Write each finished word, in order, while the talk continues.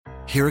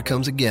Here it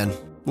comes again.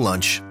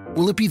 Lunch.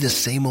 Will it be the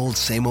same old,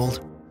 same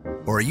old?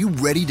 Or are you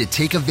ready to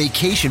take a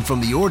vacation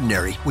from the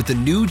ordinary with the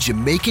new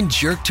Jamaican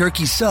Jerk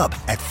Turkey Sub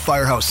at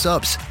Firehouse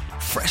Subs?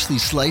 Freshly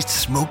sliced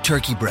smoked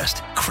turkey breast,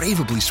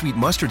 craveably sweet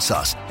mustard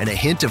sauce, and a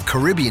hint of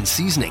Caribbean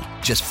seasoning.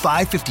 Just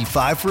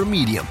 $5.55 for a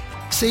medium.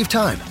 Save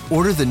time.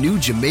 Order the new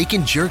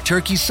Jamaican Jerk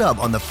Turkey Sub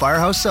on the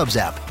Firehouse Subs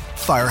app.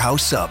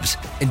 Firehouse Subs.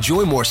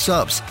 Enjoy more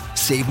subs.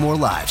 Save more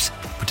lives.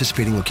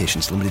 Participating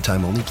locations. Limited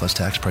time only, plus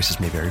tax. Prices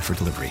may vary for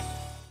delivery.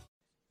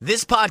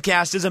 This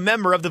podcast is a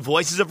member of the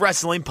Voices of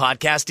Wrestling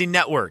Podcasting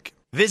Network.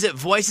 Visit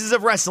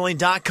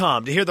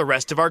voicesofwrestling.com to hear the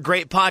rest of our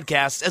great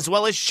podcasts, as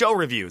well as show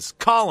reviews,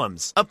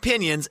 columns,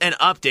 opinions, and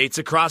updates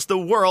across the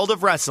world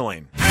of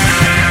wrestling.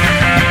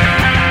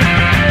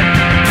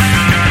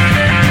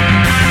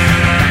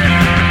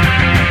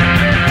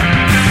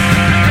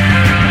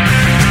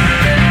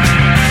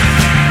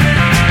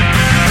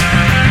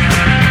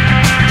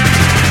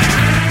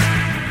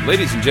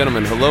 Ladies and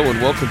gentlemen, hello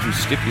and welcome to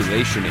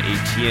Stipulation, a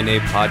TNA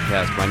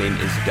podcast. My name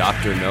is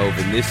Dr. Nove,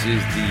 and this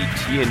is the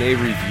TNA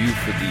review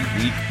for the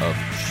week of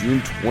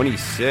June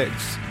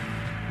 26th.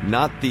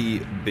 Not the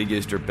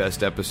biggest or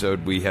best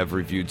episode we have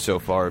reviewed so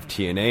far of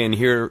TNA, and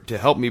here to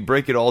help me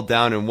break it all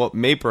down in what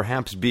may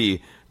perhaps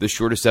be the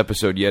shortest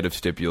episode yet of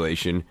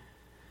Stipulation,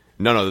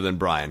 none other than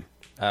Brian.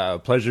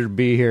 Pleasure to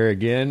be here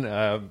again.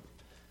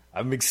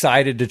 I'm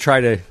excited to try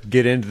to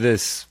get into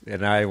this,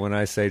 and when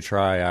I say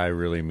try, I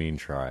really mean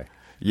try.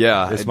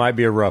 Yeah. This might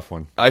be a rough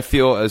one. I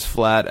feel as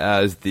flat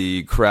as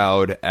the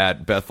crowd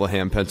at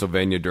Bethlehem,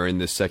 Pennsylvania during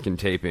this second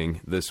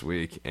taping this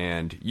week,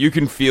 and you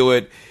can feel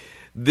it.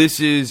 This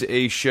is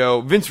a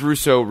show. Vince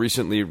Russo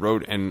recently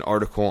wrote an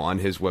article on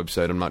his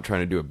website. I'm not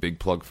trying to do a big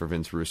plug for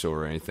Vince Russo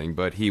or anything,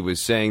 but he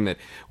was saying that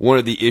one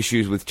of the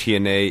issues with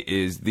TNA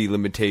is the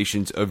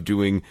limitations of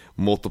doing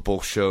multiple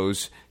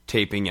shows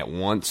taping at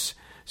once.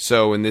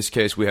 So in this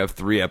case, we have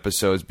 3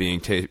 episodes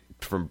being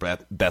taped from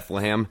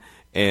Bethlehem,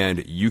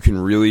 and you can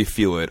really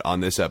feel it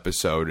on this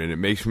episode, and it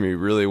makes me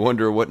really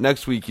wonder what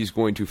next week he's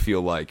going to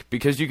feel like,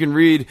 because you can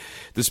read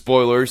the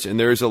spoilers, and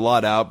there's a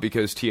lot out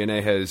because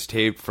TNA has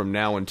taped from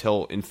now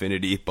until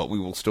infinity, but we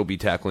will still be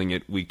tackling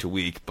it week to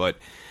week. But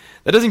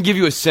that doesn't give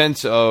you a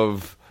sense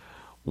of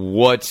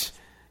what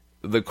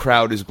the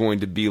crowd is going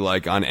to be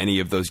like on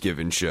any of those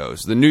given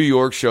shows. The New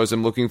York shows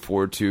I'm looking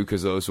forward to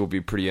because those will be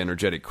pretty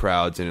energetic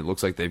crowds, and it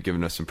looks like they've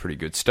given us some pretty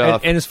good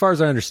stuff. And as far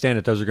as I understand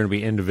it, those are going to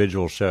be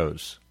individual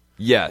shows.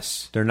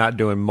 Yes. They're not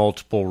doing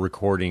multiple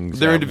recordings.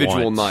 They're at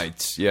individual once.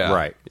 Nights. Yeah.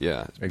 Right.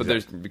 Yeah. Exactly.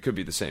 But it could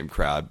be the same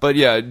crowd. But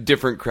yeah,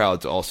 different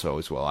crowds also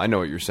as well. I know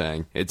what you're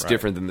saying. It's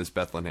different than this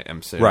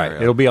Bethlehem scenario.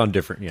 Right. It'll be on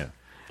different, yeah.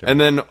 And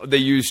then they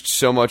used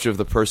so much of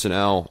the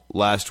personnel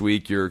last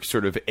week. Your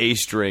sort of A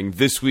string.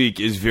 This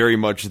week is very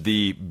much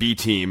the B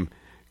team.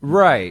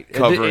 Right.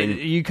 Covering.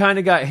 You kind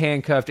of got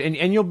handcuffed,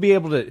 and you'll be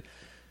able to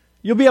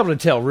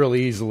tell real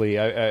easily.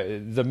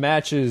 The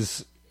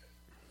matches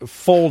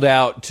fold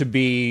out to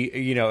be,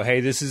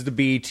 hey, this is the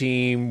B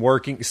team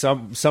working.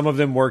 Some of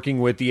them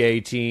working with the A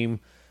team.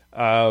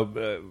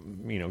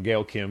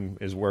 Gail Kim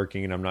is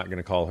working, and I'm not going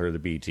to call her the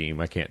B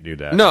team. I can't do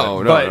that.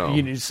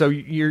 No. So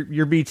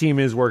your B team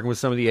is working with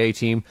some of the A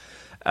team,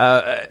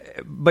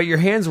 but your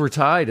hands were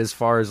tied as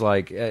far as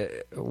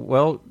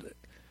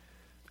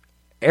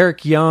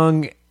Eric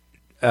Young,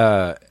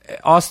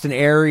 Austin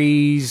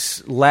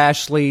Aries,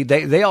 Lashley.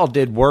 They all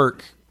did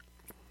work.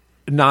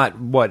 Not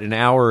an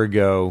hour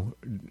ago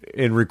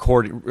in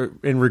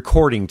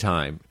recording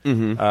time.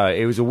 Mm-hmm.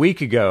 It was a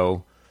week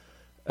ago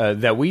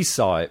that we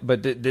saw it,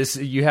 but this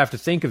you have to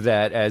think of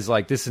that as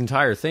like this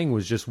entire thing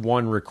was just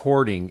one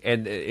recording,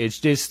 and it's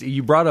just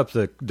you brought up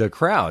the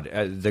crowd.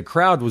 The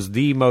crowd was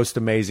the most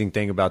amazing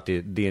thing about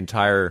the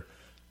entire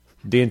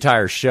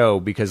show,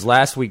 because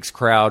last week's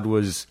crowd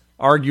was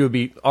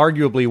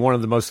arguably one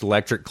of the most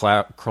electric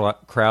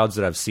crowds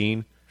that I've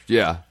seen.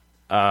 Yeah.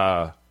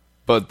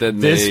 But then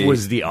this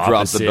was the opposite.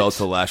 Dropped the belt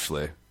to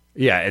Lashley.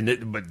 Yeah,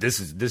 but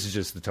this is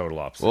just the total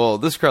opposite. Well,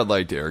 this crowd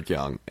liked Eric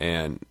Young,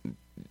 and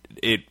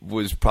it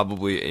was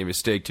probably a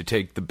mistake to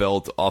take the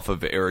belt off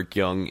of Eric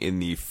Young in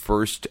the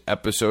first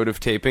episode of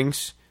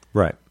tapings.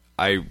 Right.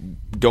 I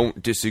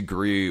don't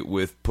disagree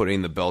with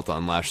putting the belt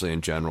on Lashley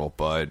in general,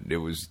 but it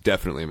was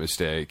definitely a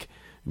mistake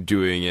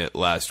doing it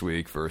last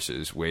week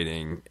versus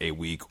waiting a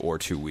week or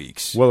 2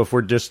 weeks. Well, if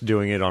we're just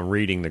doing it on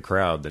reading the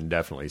crowd, then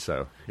definitely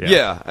so.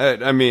 Yeah,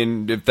 I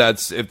mean, if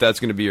that's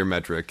going to be your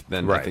metric,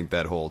 then right. I think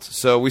that holds.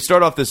 So we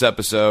start off this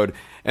episode.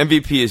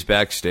 MVP is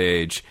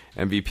backstage.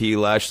 MVP,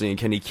 Lashley, and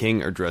Kenny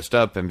King are dressed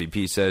up.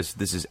 MVP says,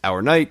 "This is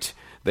our night."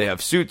 They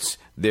have suits.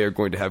 They're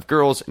going to have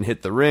girls and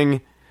hit the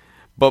ring.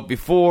 But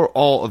before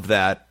all of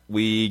that,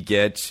 we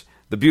get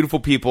the Beautiful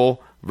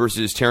People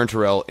versus Taryn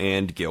Terrell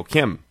and Gail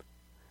Kim.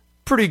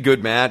 pretty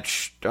good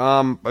match.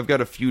 I've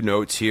got a few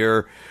notes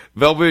here.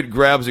 Velvet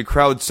grabs a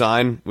crowd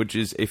sign, which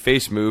is a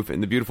face move,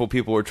 and the beautiful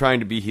people are trying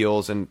to be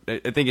heels, and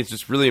I think it's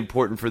just really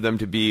important for them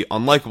to be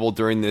unlikable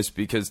during this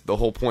because the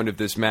whole point of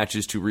this match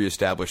is to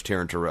reestablish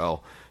Taryn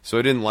Terrell. So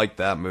I didn't like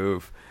that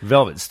move.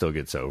 Velvet still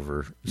gets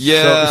over.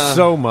 Yeah.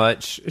 So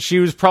much. She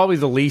was probably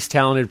the least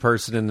talented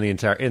person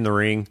in the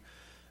ring,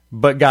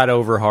 but got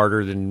over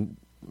harder than...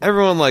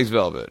 Everyone likes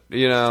Velvet,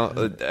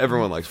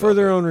 everyone likes Velvet. For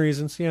their own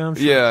reasons, yeah, I'm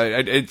sure.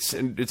 Yeah,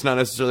 it's not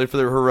necessarily for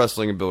her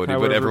wrestling ability,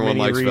 However but everyone many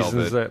likes reasons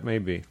Velvet. That may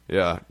be.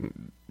 Yeah,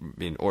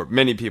 or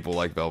many people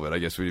like Velvet, I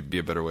guess would be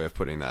a better way of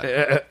putting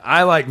that.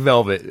 I like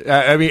Velvet.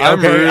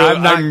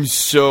 I'm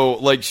so,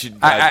 like...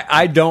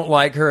 I don't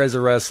like her as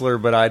a wrestler,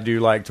 but I do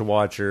like to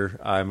watch her.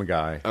 I'm a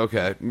guy.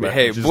 Okay. But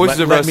hey, just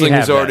Voices of let me Wrestling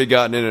have has already that.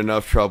 gotten in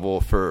enough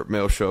trouble for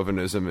male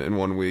chauvinism in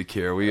 1 week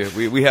here.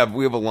 We have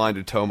a line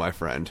to toe, my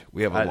friend.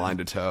 We have a line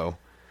to toe.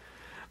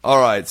 All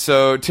right,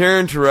 so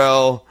Taryn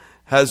Terrell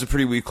has a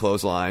pretty weak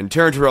clothesline.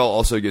 Taryn Terrell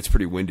also gets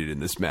pretty winded in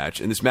this match,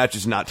 and this match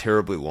is not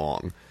terribly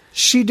long.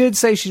 She did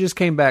say she just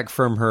came back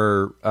from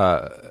her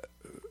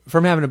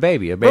from having a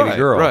baby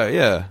girl. Right,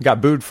 yeah.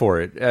 Got booed for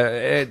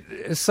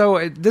it.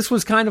 So this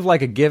was kind of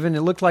like a given.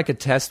 It looked like a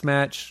test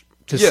match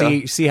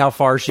to see how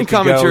far she could go.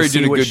 Commentary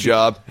did a good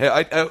job. Hey,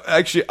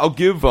 I'll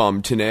give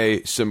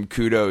TNA some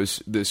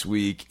kudos this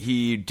week.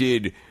 He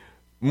did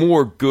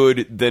more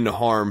good than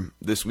harm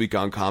this week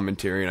on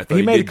commentary, and I thought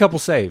he made a couple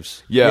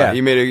saves. Yeah,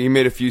 he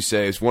made a few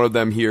saves. One of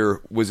them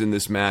here was in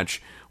this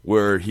match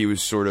where he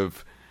was sort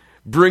of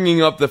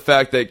bringing up the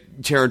fact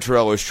that Taryn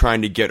Terrell was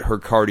trying to get her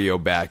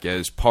cardio back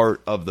as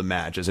part of the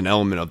match, as an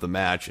element of the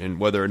match,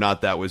 and whether or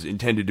not that was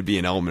intended to be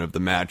an element of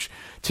the match.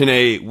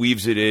 TNA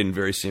weaves it in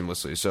very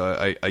seamlessly,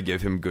 so I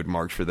give him good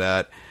marks for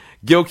that.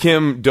 Gil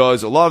Kim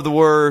does a lot of the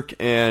work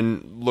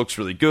and looks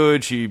really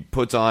good. She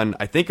puts on,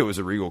 I think it was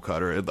a regal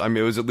cutter. I mean,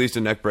 it was at least a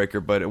neck breaker,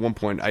 but at one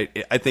point, I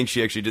think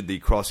she actually did the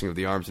crossing of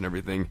the arms and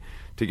everything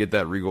to get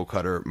that regal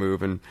cutter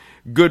move. And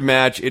good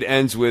match. It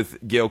ends with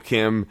Gail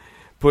Kim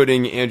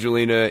putting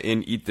Angelina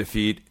in Eat the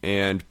Feet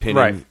and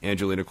pinning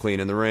Angelina clean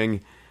in the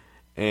ring.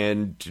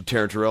 And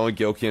Taryn Terrell and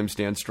Gail Kim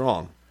stand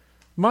strong.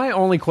 My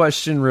only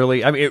question,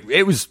 really, I mean,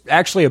 it was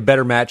actually a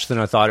better match than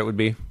I thought it would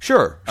be.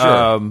 Sure.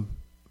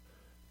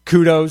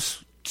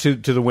 Kudos to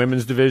the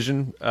women's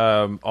division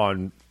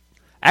on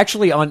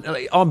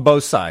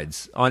both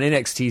sides, on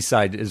NXT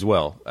side as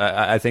well.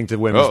 I think the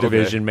women's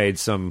division made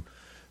some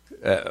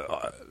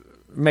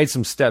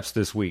steps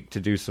this week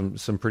to do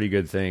some pretty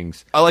good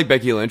things. I like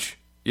Becky Lynch.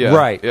 Yeah,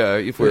 right. Yeah,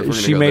 if we're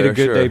she made a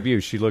good debut.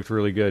 She looked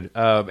really good.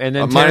 And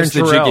then minus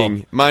Taryn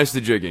Terrell, minus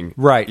the jigging.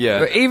 Right.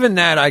 Yeah. Even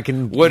that I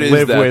can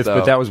live with, though?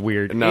 But that was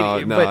weird. No,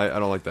 I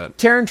don't like that.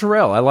 Taryn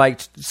Terrell, I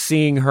liked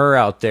seeing her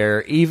out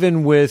there,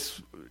 even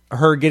with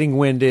her getting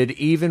winded,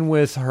 even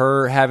with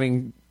her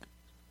having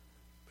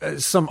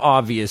some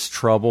obvious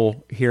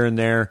trouble here and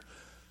there.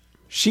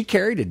 She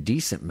carried a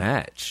decent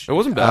match. It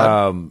wasn't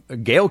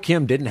bad. Gail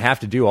Kim didn't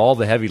have to do all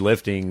the heavy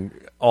lifting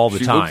all the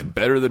time. She looks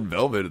better than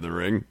Velvet in the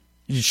ring.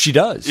 She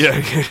does. Yeah.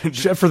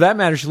 For that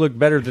matter, she looked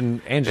better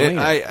than Angelina.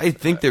 I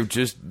think they're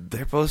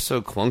both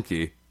so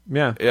clunky.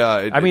 Yeah.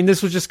 Yeah. I mean,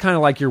 this was just kind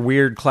of like your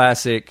weird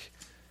classic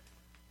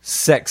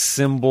sex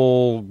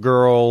symbol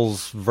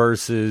girls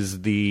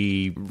versus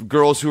the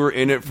girls who are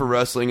in it for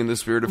wrestling in the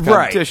spirit of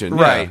competition.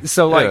 Right. Yeah.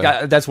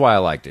 So that's why I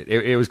liked it.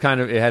 It was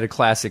kind of, it had a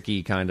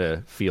classic-y kind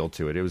of feel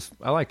to it.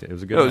 I liked it. It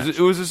was a good match.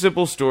 It was a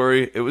simple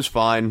story. It was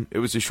fine. It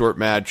was a short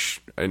match.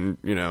 And,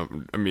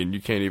 I mean,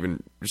 you can't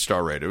even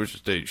star rate. It was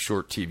just a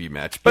short TV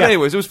match. But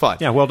anyways, it was fine.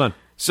 Yeah, well done.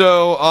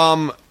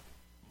 So,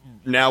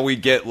 now we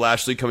get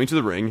Lashley coming to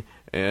the ring.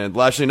 And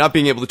Lashley not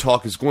being able to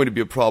talk is going to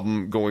be a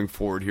problem going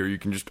forward here. You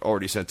can just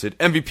already sense it.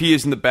 MVP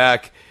is in the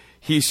back.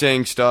 He's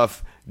saying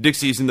stuff.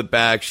 Dixie's in the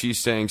back.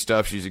 She's saying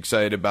stuff. She's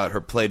excited about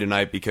her play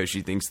tonight because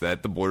she thinks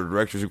that the board of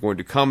directors are going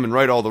to come and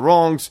right all the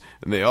wrongs.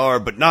 And they are,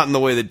 but not in the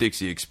way that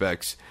Dixie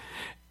expects.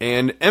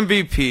 And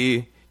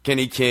MVP,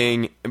 Kenny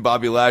King, and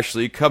Bobby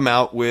Lashley come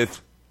out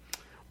with,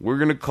 we're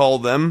going to call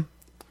them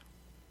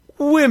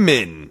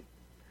women.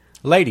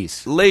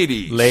 Ladies.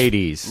 They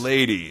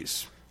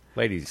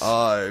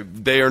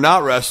are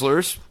not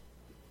wrestlers.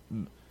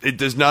 It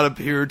does not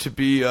appear to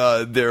be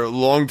their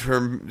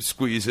long-term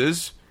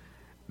squeezes.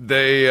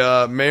 They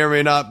may or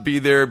may not be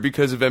there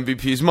because of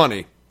MVP's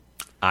money.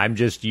 I'm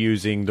just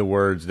using the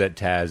words that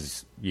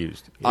Taz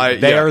used.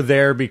 They are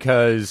there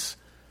because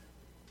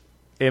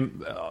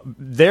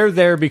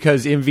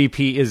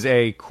MVP is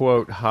a,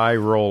 quote, high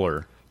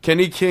roller.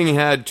 Kenny King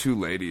had two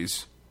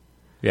ladies.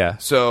 Yeah.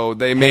 So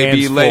they may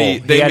be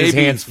ladies. He had his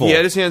hands full. He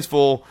had his hands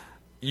full.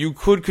 You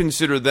could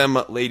consider them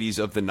ladies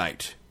of the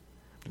night.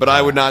 But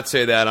I would not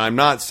say that. I'm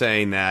not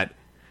saying that.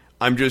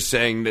 I'm just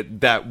saying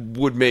that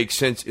would make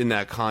sense in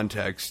that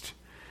context.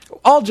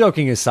 All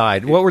joking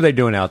aside, what were they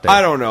doing out there?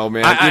 I don't know,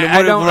 man.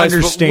 I don't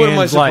understand what am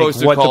I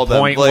supposed to what call the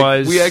point them?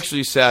 was. We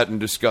actually sat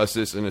and discussed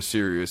this in a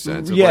serious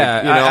sense.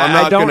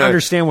 Yeah, I don't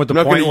understand what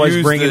the point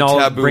was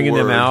bringing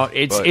them out.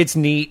 It's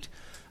neat.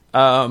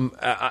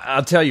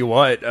 I'll tell you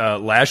what,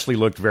 Lashley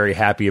looked very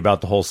happy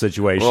about the whole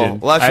situation.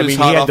 Well, Lashley's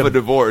hot off a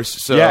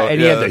divorce. So, yeah, and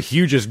he had the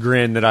hugest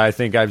grin that I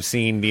think I've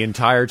seen the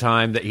entire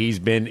time that he's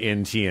been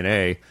in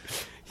TNA.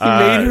 He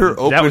made her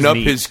open up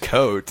his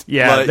coat.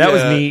 Yeah, that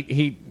was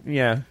neat.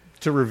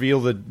 To reveal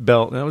the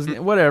belt. That was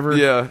whatever.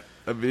 Yeah,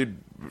 I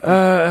mean,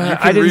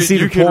 I didn't see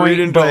the point. You can read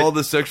into all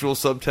the sexual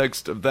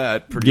subtext of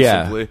that pretty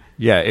simply.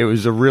 Yeah, it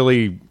was a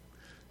really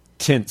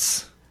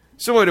tense.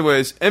 So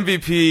anyways,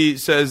 MVP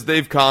says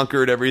they've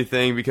conquered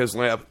everything because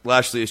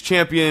Lashley is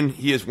champion.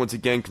 He has once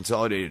again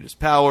consolidated his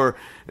power.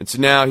 And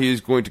so now he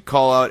is going to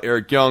call out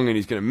Eric Young, and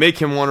he's going to make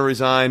him want to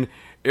resign.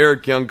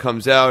 Eric Young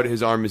comes out.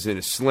 His arm is in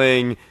a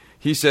sling.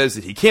 He says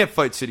that he can't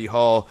fight City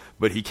Hall,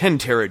 but he can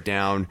tear it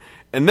down.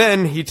 And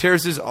then he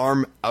tears his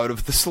arm out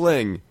of the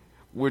sling,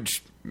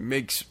 which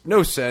makes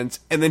no sense.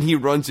 And then he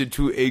runs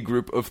into a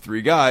group of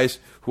 3 guys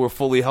who are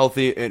fully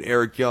healthy, and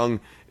Eric Young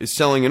is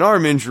selling an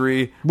arm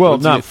injury. Well,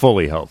 not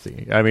fully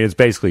healthy. I mean, it's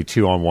basically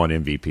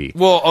 2-on-1 MVP.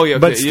 Well, oh yeah, okay.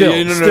 But still,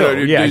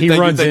 he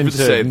runs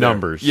into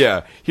numbers.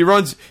 Yeah, he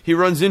runs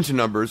into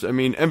numbers. I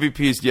mean,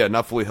 MVP's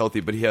not fully healthy,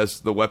 but he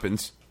has the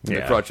weapons and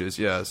the crutches.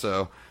 Yeah,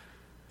 so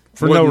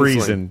for no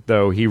reason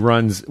though, he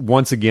runs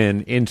once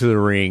again into the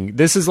ring.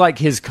 This is like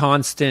his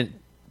constant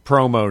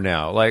promo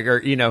now,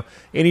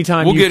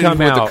 anytime we'll you get come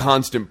into out, what the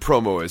constant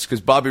promo is, because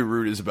Bobby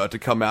Roode is about to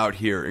come out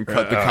here and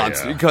cut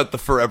cut the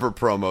forever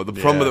promo, the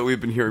promo that we've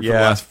been hearing for the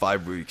last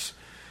 5 weeks.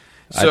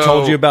 So, I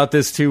told you about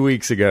this 2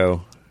 weeks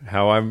ago,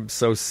 how I'm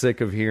so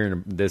sick of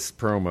hearing this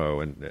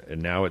promo,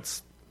 and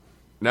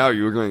now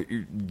you're going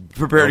to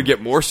prepare to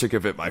get more sick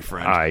of it, my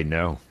friend. I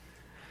know.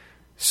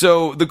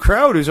 So the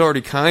crowd is already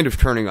kind of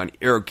turning on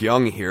Eric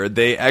Young here.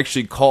 They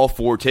actually call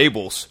for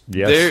tables.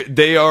 Yes.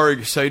 They are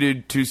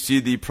excited to see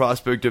the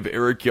prospect of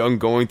Eric Young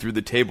going through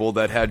the table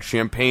that had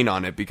champagne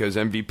on it, because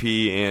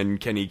MVP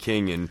and Kenny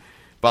King and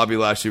Bobby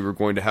Lashley were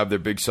going to have their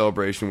big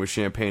celebration with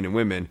champagne and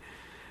women.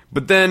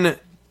 But then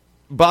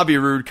Bobby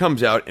Roode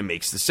comes out and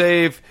makes the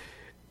save.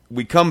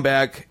 We come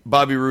back.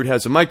 Bobby Roode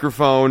has a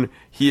microphone.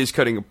 He is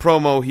cutting a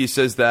promo. He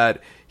says that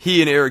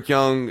he and Eric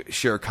Young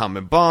share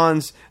common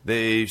bonds.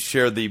 They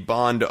share the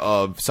bond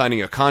of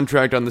signing a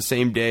contract on the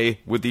same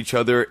day with each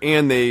other,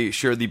 and they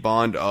share the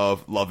bond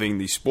of loving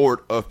the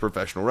sport of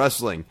professional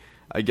wrestling.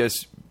 I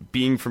guess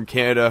being from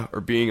Canada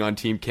or being on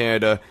Team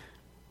Canada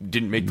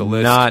didn't make the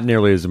list. Not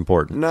nearly as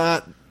important.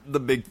 Not the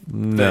big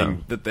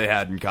thing that they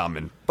had in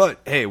common.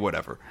 But hey,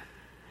 whatever.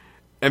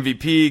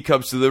 MVP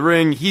comes to the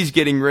ring. He's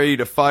getting ready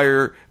to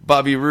fire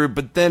Bobby Roode,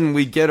 but then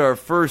we get our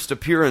first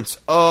appearance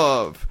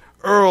of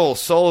Earl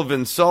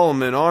Sullivan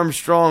Solomon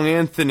Armstrong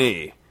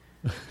Anthony,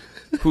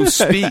 who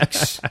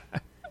speaks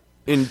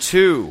in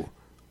 2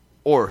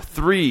 or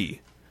 3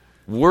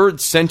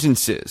 word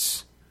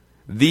sentences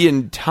the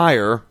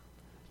entire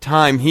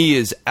time he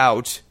is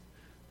out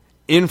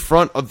in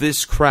front of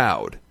this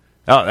crowd.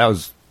 Oh, that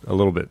was a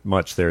little bit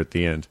much there at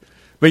the end.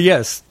 But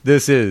yes,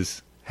 this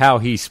is how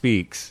he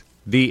speaks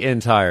the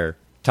entire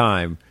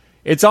time.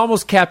 It's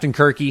almost Captain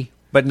Kirky,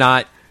 but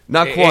not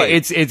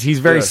quite. He's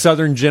very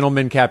Southern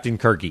gentleman Captain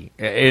Kirky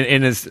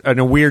in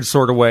a weird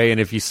sort of way.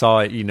 And if you saw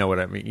it, you know what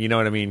I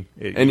mean.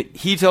 And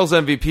he tells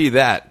MVP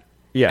that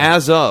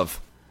as of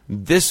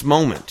this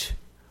moment,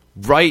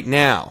 right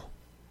now,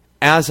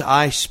 as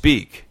I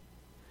speak,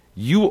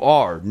 you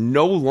are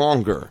no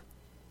longer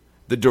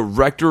the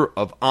director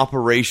of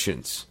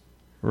operations,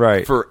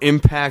 for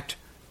Impact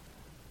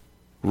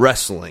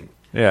Wrestling.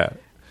 Yeah.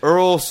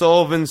 Earl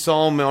Sullivan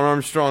Solomon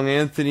Armstrong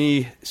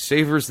Anthony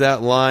savors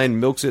that line,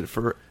 milks it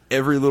for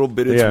every little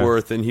bit it's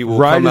worth, and he will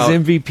come out. Right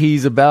as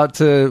MVP's about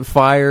to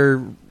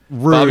fire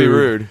Bobby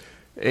Roode,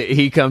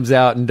 he comes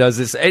out and does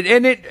this.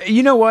 And it,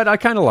 you know what? I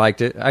kind of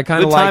liked it. I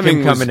kind of liked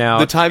him coming out.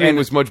 The timing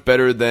was much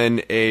better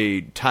than a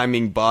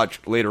timing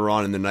botch later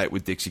on in the night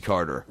with Dixie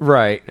Carter.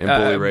 Right. And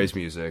Bully Ray's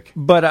music.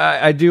 But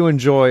I do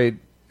enjoy...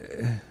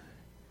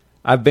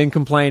 I've been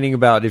complaining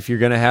about, if you're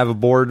going to have a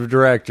board of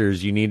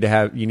directors, you need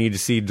to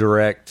see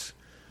direct.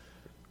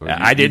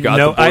 I didn't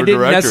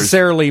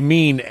necessarily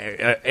mean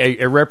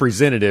a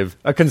representative,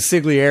 a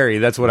consigliere.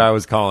 That's what I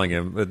was calling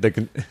him. In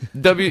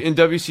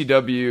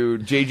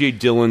WCW, J.J.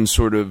 Dillon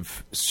sort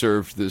of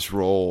served this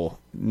role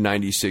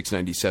 96,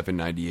 97,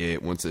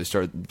 98 once they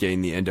started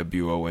getting the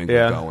NWO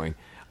angle going.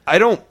 I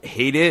don't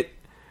hate it.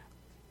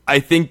 I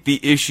think the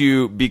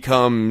issue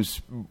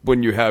becomes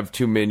when you have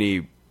too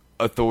many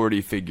authority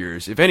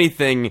figures. If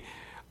anything,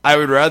 I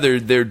would rather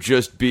there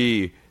just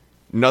be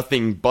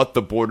nothing but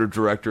the board of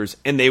directors,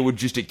 and they would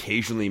just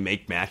occasionally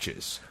make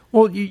matches.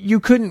 Well,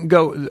 you couldn't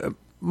go...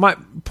 My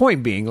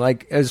point being,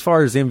 like, as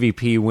far as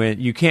MVP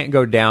went, you can't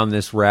go down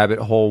this rabbit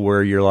hole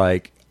where you're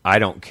like, I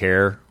don't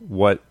care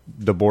what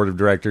the board of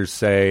directors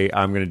say,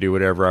 I'm going to do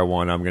whatever I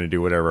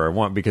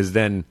want, because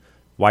then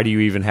why do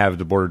you even have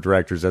the board of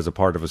directors as a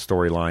part of a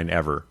storyline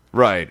ever?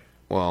 Right.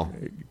 Well...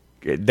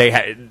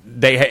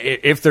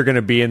 if they're going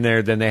to be in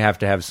there, then they have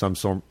to have some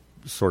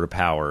sort of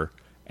power,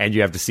 and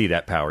you have to see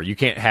that power. You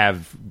can't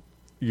have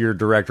your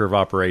director of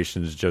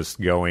operations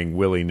just going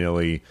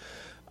willy-nilly.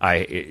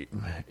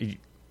 It's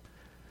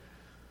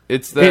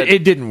It's that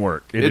it didn't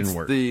work. It it's didn't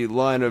work. the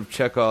line of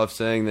Chekhov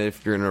saying that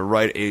if you're going to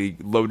write a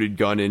loaded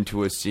gun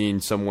into a scene,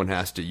 someone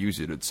has to use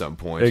it at some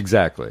point.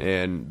 Exactly.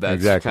 And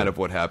that's kind of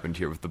what happened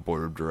here with the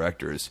board of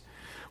directors.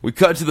 We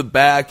cut to the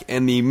back,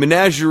 and the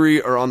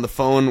menagerie are on the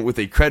phone with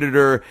a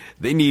creditor.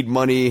 They need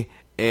money,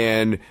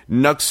 and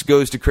Nux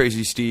goes to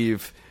Crazy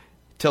Steve,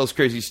 tells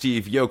Crazy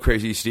Steve, yo,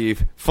 Crazy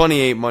Steve,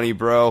 funny ain't money,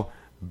 bro.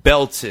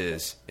 Belts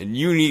is, and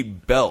you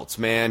need belts,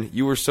 man.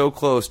 You were so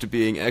close to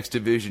being X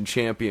Division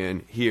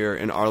champion here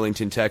in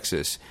Arlington,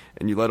 Texas,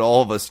 and you let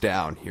all of us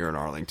down here in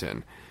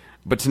Arlington.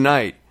 But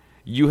tonight,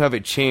 you have a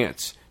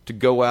chance to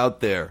go out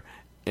there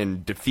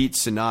and defeat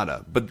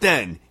Sonata. But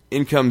then,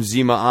 in comes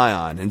Zima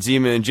Ion, and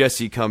Zima and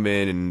Jesse come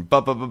in, and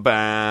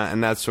ba-ba-ba-ba,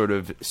 and that sort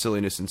of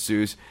silliness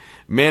ensues.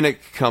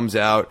 Manic comes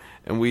out,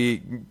 and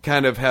we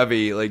kind of have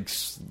a,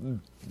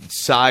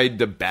 side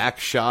to back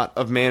shot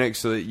of Manic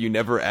so that you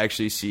never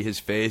actually see his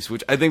face,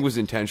 which I think was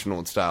intentional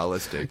and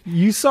stylistic.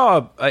 You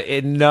saw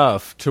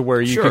enough to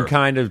where you can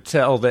kind of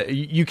tell that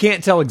you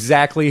can't tell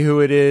exactly who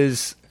it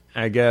is,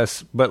 I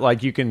guess,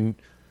 but you can.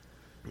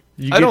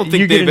 I don't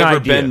think they've ever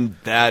been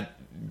that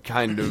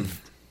kind of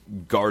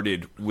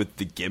guarded with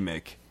the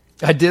gimmick.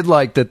 I did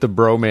like that the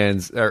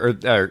bromans,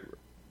 or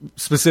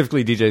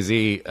specifically DJ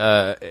Z,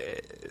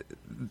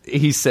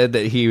 he said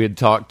that he had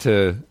talked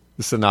to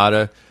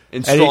Sonata.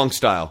 In strong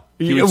style.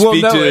 He would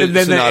speak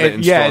to Sonata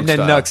in strong style. And then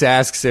Nux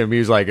asks him, he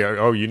was like,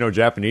 oh, you know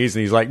Japanese?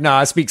 And he's like, no,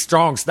 I speak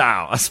strong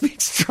style. I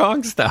speak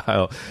strong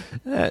style.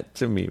 That,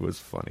 to me, was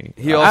funny.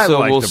 He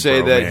also will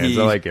say that I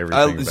like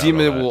everything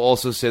Zima will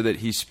also say that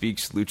he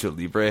speaks lucha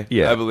libre,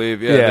 I believe.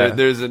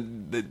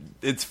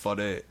 It's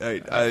funny.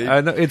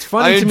 I know, it's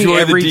funny to me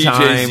every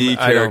time. I enjoy the DJZ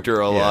character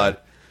a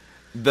lot.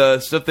 The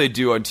stuff they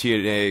do on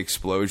TNA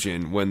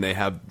Explosion when they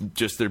have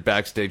just their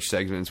backstage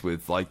segments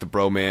with the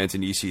Bromans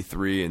and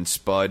EC3 and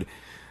Spud,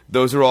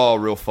 those are all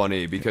real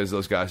funny because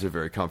those guys are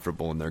very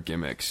comfortable in their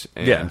gimmicks.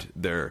 And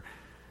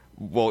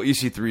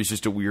EC3 is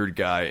just a weird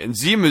guy. And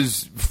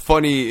Zima's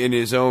funny in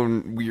his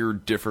own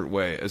weird, different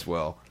way as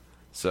well.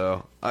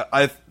 So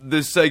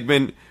this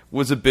segment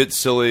was a bit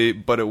silly,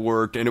 but it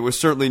worked, and it was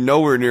certainly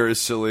nowhere near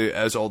as silly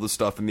as all the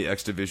stuff in the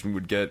X Division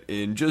would get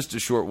in just a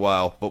short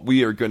while, but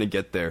we are going to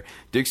get there.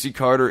 Dixie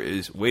Carter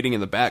is waiting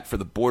in the back for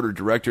the board of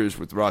directors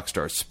with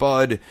Rockstar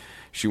Spud.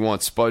 She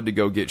wants Spud to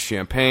go get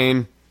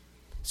champagne.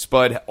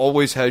 Spud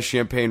always has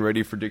champagne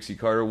ready for Dixie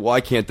Carter. Why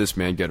can't this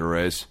man get a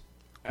raise?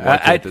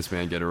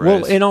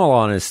 Well, in all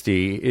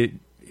honesty,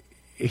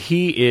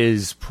 he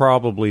is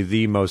probably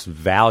the most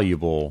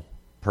valuable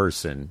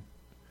person.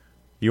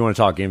 You want to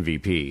talk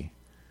MVP?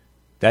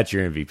 That's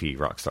your MVP,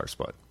 Rockstar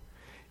Spud.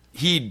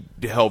 He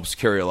helps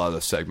carry a lot of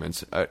the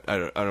segments. I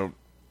don't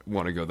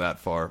want to go that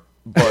far,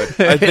 but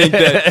I think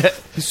that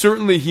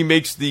certainly he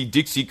makes the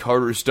Dixie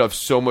Carter stuff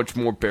so much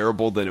more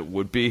bearable than it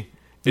would be.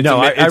 It's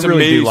I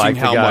really do like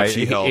how the guy. much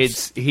he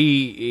helps.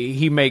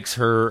 He makes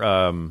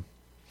her.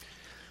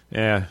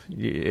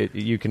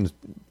 You can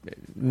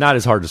not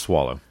as hard to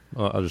swallow.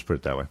 I'll just put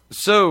it that way.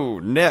 So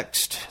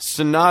next,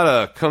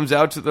 Sonata comes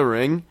out to the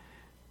ring,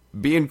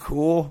 being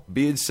cool,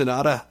 being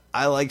Sonata.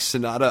 I like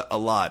Sonata a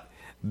lot.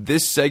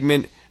 This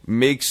segment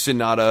makes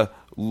Sonata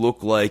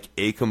look like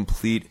a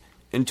complete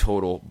and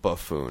total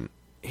buffoon.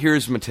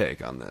 Here's my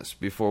take on this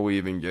before we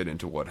even get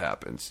into what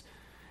happens.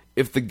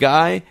 If the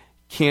guy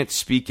can't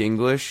speak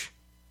English,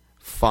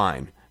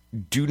 fine.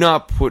 Do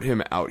not put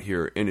him out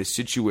here in a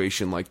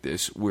situation like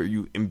this where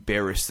you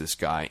embarrass this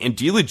guy and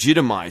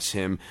delegitimize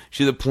him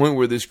to the point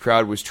where this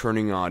crowd was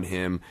turning on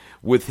him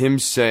with him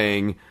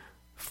saying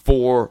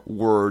 4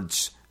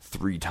 words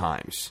 3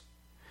 times.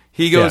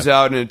 He goes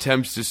out and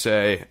attempts to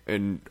say,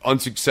 and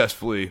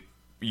unsuccessfully,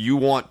 you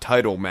want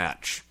title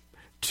match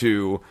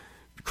to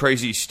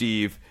Crazy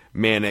Steve,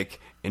 Manic,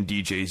 and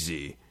DJ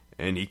Z.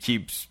 And he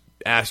keeps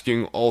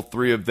asking all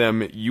 3 of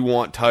them, you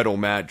want title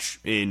match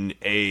in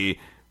a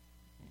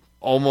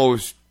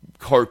almost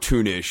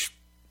cartoonish,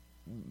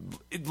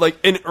 like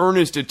an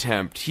earnest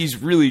attempt. He's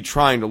really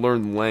trying to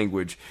learn the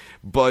language.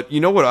 But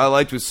you know what I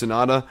liked with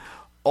Sonata?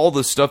 All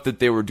the stuff that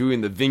they were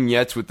doing, the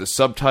vignettes with the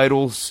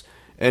subtitles,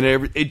 and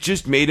it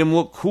just made him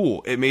look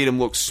cool. It made him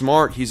look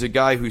smart. He's a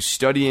guy who's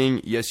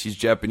studying. Yes, he's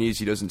Japanese.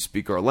 He doesn't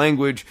speak our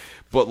language,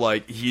 but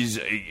he's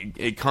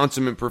a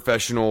consummate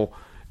professional.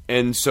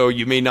 And so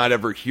you may not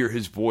ever hear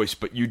his voice,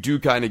 but you do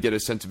kind of get a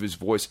sense of his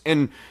voice.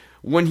 And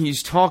when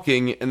he's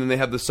talking, and then they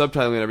have the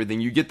subtitling and everything,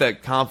 you get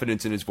that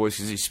confidence in his voice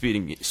because he's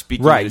speaking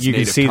right. in his You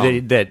can native see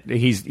tongue. that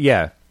he's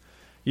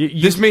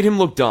This made him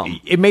look dumb.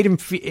 It made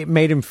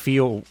him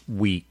feel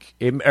weak.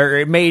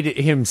 It made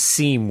him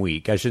seem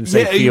weak. I shouldn't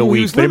say feel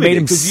weak, but it made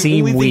him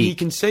seem weak. The only thing he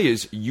can say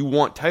is, you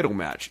want title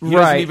match. He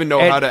doesn't even know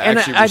how to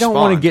actually respond. I don't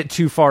want to get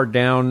too far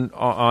down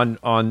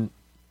on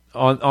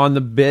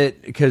the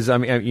bit because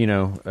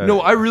no,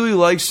 I really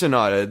like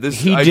Sonata.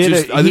 This was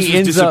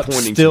ends up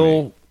disappointing still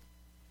to me.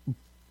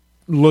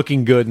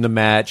 Looking good in the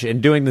match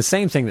and doing the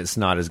same thing that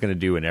Sonata is going to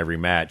do in every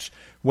match,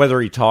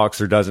 whether he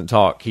talks or doesn't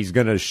talk, he's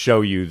going to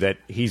show you that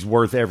he's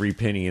worth every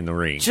penny in the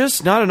ring.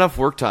 Just not enough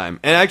work time.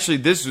 And actually,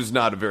 this was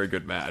not a very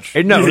good match.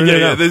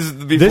 No. This is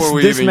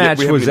before this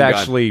match was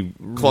actually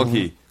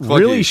clunky.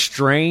 Really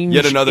strange.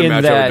 Yet another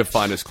match I would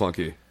define as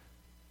clunky.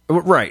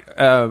 Right.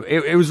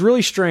 It was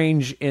really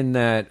strange in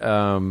that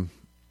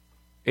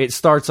it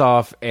starts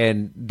off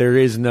and there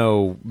is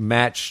no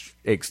match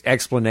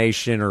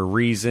explanation or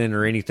reason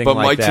or anything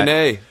like that. But Mike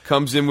Tenay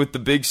comes in with the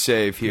big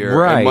save here.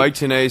 Right. And Mike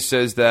Tenay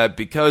says that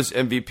because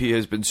MVP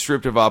has been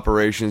stripped of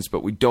operations,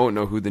 but we don't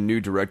know who the new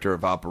director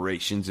of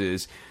operations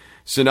is,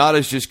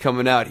 Sonata's just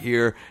coming out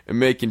here and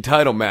making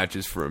title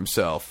matches for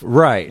himself.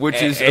 Right.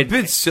 Which is a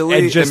bit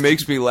silly and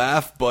makes me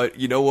laugh, but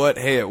you know what?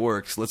 Hey, it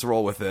works. Let's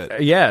roll with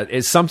it.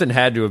 Yeah, something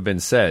had to have been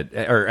said,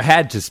 or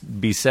had to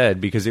be said,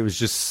 because it was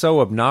just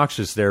so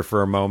obnoxious there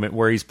for a moment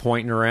where he's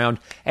pointing around.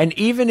 And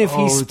even if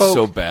he spoke... it's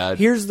so bad.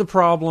 Here's the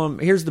problem.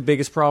 Here's the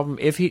biggest problem.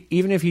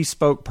 Even if he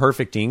spoke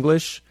perfect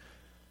English,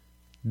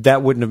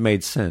 that wouldn't have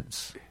made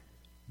sense.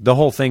 The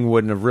whole thing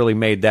wouldn't have really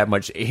made that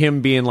much...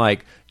 Him being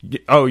like,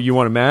 oh, you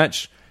want a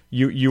match?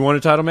 You want a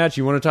title match?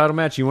 You want a title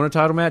match? You want a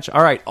title match?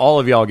 All right,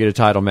 all of y'all get a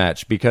title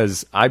match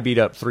because I beat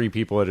up 3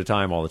 people at a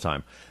time all the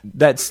time.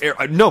 That's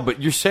no,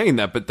 but you're saying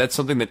that, but that's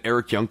something that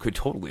Eric Young could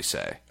totally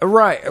say.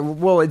 Right.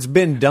 Well, it's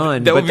been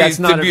done. That but that's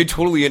not be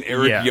totally an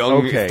Eric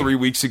Young 3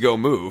 weeks ago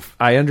move.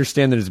 I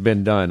understand that it's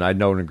been done. I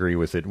don't agree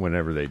with it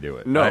whenever they do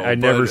it. No, I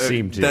never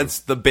seem to.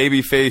 That's the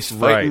babyface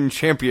fighting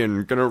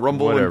champion, gonna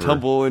rumble and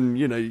tumble, and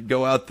you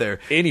go out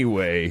there.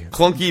 Anyway,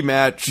 clunky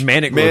match.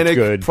 Manic looked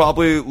good.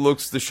 Probably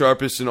looks the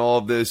sharpest in all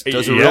of this.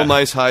 Does a real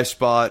nice high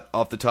spot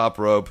off the top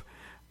rope.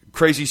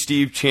 Crazy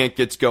Steve chant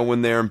gets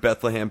going there in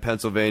Bethlehem,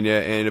 Pennsylvania,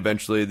 and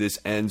eventually this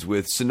ends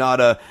with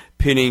Sonata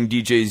pinning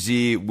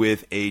DJZ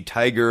with a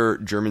Tiger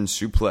German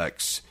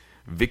suplex.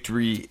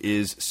 Victory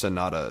is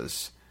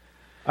Sonata's.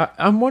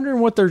 I'm wondering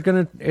what they're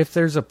gonna, if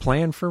there's a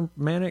plan for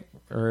Manic,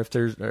 or if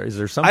is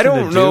there something I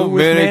don't to know do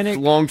with Manic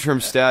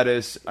long-term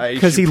status. I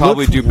should he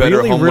probably looked do better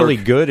really, homework really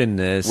good in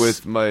this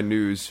with my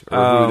news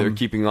or who they're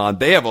keeping on.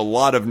 They have a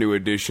lot of new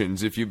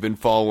additions. If you've been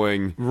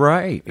following,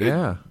 right?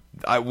 Yeah.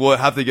 I will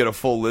have to get a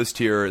full list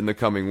here in the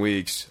coming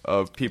weeks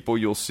of people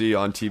you'll see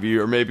on TV,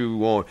 or maybe we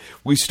won't.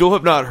 We still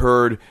have not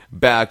heard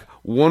back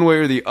one way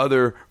or the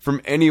other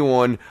from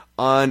anyone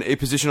on a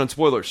position on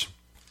spoilers.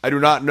 I do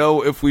not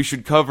know if we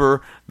should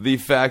cover the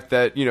fact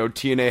that,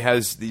 TNA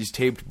has these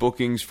taped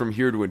bookings from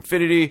here to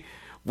infinity.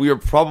 We are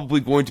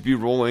probably going to be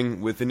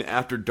rolling with an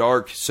After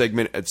Dark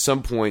segment at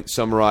some point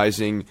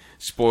summarizing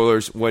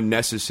spoilers when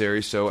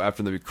necessary. So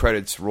after the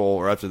credits roll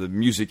or after the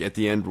music at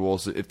the end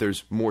rolls, if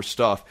there's more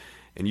stuff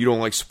and you don't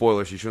like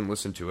spoilers, you shouldn't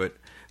listen to it.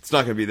 It's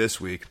not going to be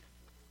this week.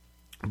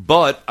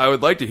 But I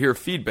would like to hear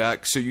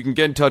feedback, so you can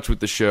get in touch with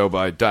the show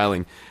by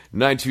dialing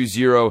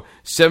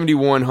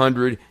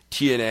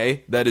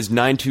 920-7100-TNA. That is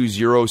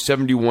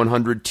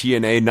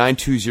 920-7100-TNA,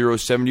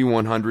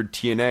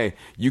 920-7100-TNA.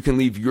 You can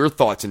leave your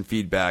thoughts and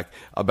feedback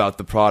about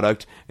the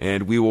product,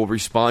 and we will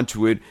respond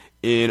to it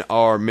in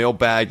our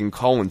mailbag and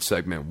call-in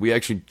segment. We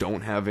actually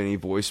don't have any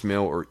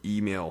voicemail or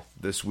email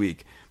this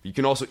week. You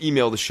can also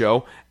email the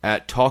show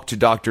at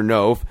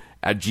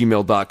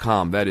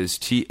talktodrnove@gmail.com. That is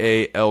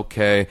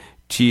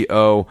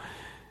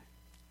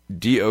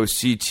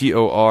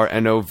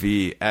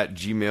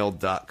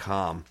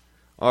TALKTODOCTORNOV@gmail.com.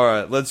 All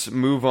right, let's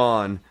move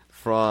on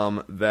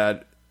from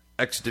that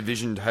X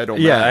Division title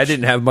match. Yeah, I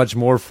didn't have much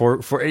more for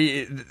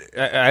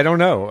I don't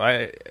know.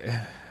 I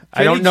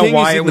don't know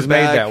why it was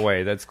made that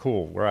way. That's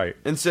cool, right?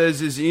 And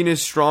says, is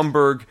Enos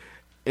Stromberg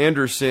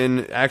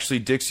Anderson actually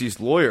Dixie's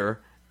lawyer?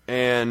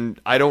 And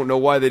I don't know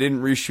why they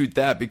didn't reshoot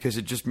that, because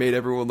it just made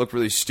everyone look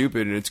really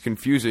stupid and it's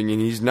confusing.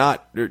 And he's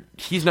not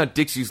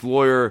Dixie's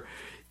lawyer.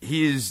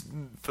 He is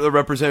the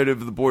representative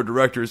of the board of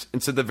directors,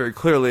 and said that very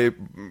clearly.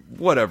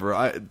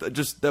 Whatever.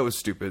 That was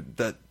stupid.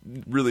 That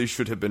really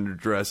should have been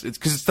addressed. It's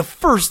because it's the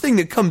first thing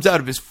that comes out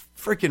of his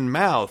freaking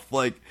mouth.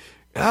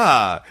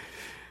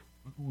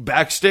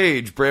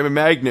 Backstage, Bram and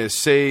Magnus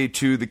say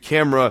to the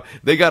camera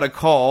they got a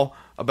call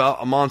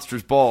about a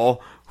monster's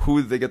ball.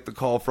 Who did they get the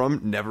call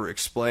from? Never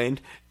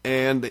explained.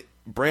 And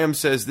Bram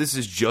says this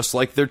is just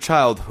like their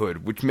childhood,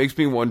 which makes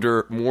me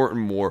wonder more and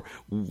more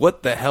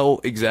what the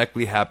hell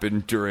exactly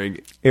happened during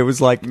it was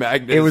like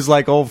Magnus. It was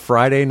like old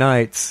Friday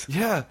nights.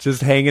 Yeah.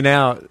 Just hanging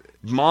out.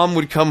 Mom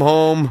would come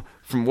home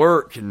from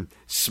work and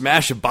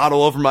smash a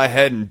bottle over my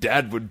head, and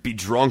Dad would be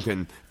drunk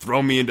and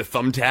throw me into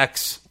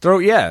thumbtacks.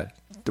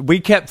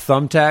 We kept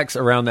thumbtacks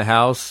around the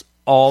house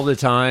all the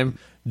time,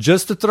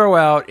 just to throw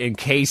out in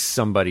case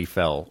somebody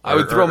fell. I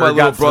would throw my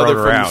little brother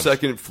from the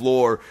second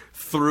floor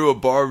through a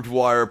barbed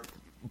wire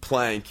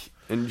plank,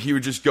 and he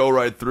would just go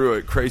right through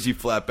it. Crazy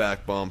flat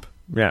back bump.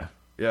 Yeah.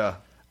 Yeah.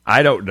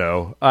 I don't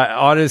know.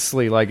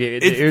 Honestly,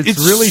 it's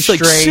really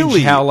strange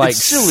silly. How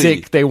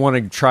sick they want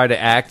to try to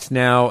act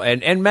now.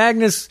 And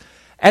Magnus,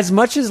 as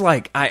much as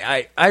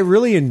I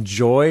really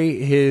enjoy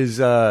his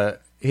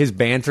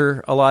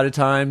banter a lot of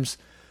times,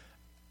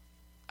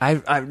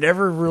 I've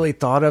never really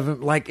thought of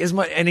him as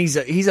much. And he's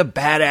a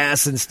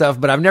badass and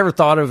stuff, but I've never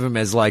thought of him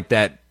as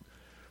that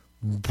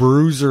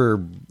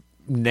bruiser,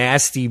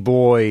 nasty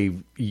boy.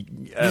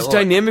 His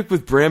dynamic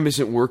with Bram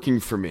isn't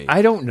working for me.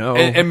 I don't know.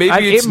 And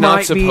maybe it's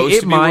not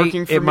supposed to be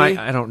working for me.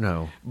 I don't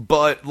know.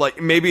 But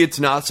like maybe it's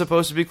not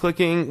supposed to be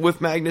clicking with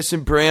Magnus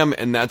and Bram,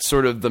 and that's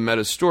sort of the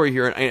meta story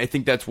here. And I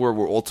think that's where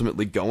we're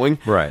ultimately going.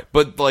 Right.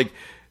 But like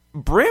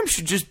Bram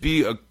should just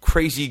be a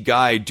crazy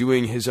guy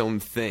doing his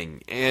own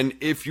thing. And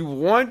if you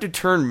want to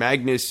turn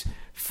Magnus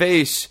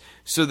face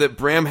so that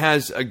Bram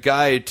has a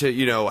guy to,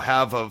 you know,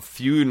 have a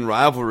feud and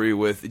rivalry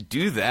with,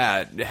 do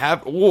that.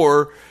 Have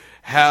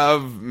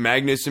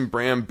Magnus and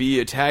Bram be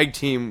a tag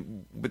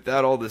team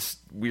without all this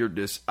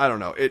weirdness. I don't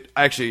know.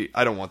 I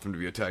don't want them to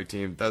be a tag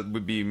team. That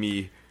would be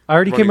me. I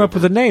already came up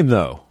with a name,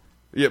 though.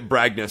 Yeah,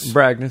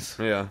 Bragnus.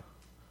 Yeah.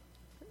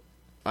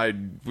 I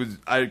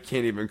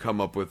can't even come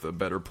up with a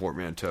better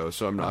portmanteau,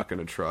 so I'm not going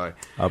to try.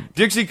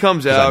 Dixie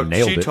comes out.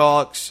 She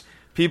talks.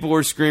 People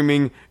are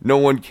screaming. No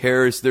one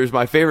cares. There's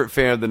my favorite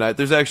fan of the night.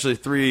 There's actually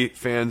 3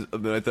 fans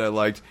of the night that I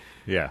liked.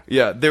 Yeah.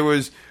 Yeah, there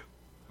was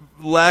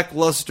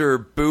lackluster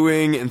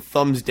booing and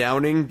thumbs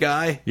downing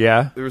guy.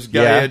 Yeah. There was a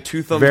guy who had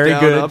 2 thumbs Very down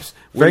good. ups.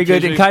 Very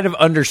good and kind of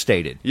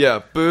understated.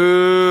 Yeah,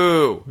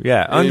 boo.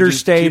 Yeah, and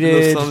understated.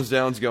 Just keeping those thumbs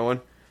downs going.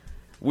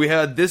 We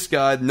had this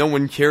guy, no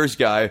one cares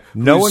guy.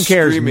 No one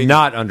cares, screaming.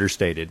 not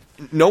understated.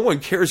 No one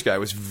cares guy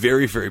was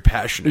very, very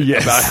passionate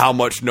about how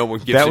much no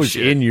one gives a shit. That was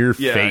in your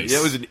face. Yeah,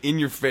 that was an in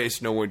your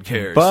face, no one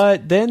cares.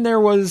 But then there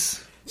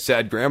was...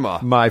 Sad Grandma.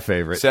 My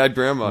favorite. Sad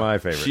Grandma. My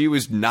favorite. She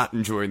was not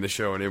enjoying the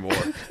show anymore.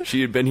 She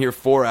had been here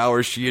 4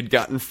 hours. She had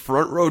gotten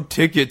front row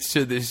tickets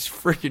to this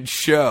freaking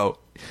show.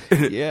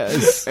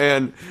 Yes.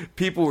 And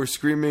people were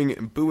screaming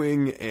and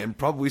booing and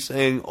probably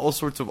saying all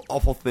sorts of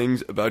awful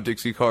things about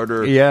Dixie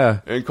Carter. Yeah.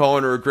 And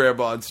calling her a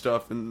grandma and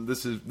stuff. And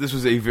this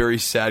was a very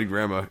sad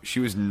grandma. She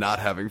was not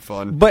having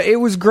fun. But it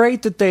was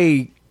great that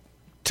they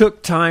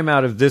took time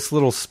out of this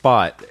little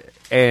spot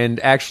and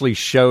actually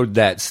showed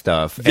that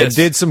stuff and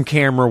did some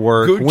camera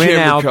work. Good went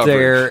camera out coverage.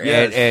 there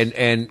Yes.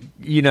 and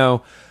you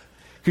know,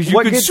 because you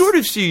could sort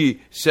of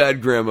see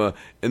Sad Grandma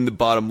in the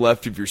bottom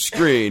left of your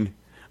screen,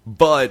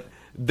 but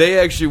they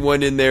actually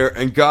went in there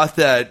and got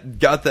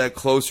that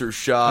closer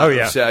shot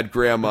of Sad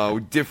Grandma,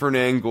 different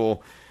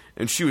angle,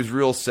 and she was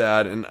real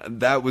sad, and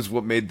that was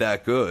what made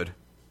that good.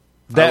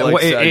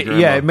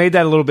 It made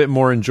that a little bit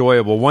more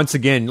enjoyable. Once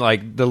again,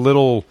 like the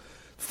little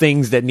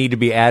things that need to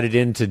be added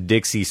into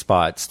Dixie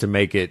spots to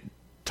make it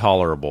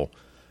tolerable.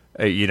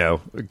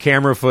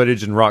 Camera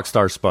footage and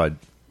Rockstar Spud.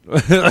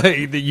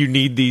 You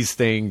need these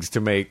things to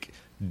make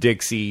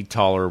Dixie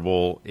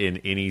tolerable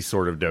in any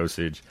sort of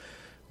dosage,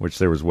 which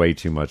there was way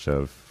too much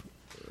of.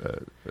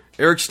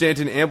 Eric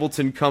Stanton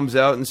Ambleton comes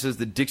out and says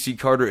that Dixie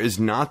Carter is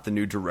not the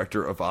new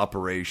director of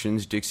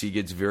operations. Dixie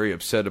gets very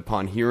upset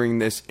upon hearing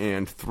this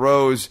and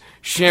throws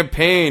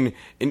champagne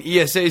in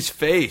ESA's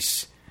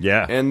face.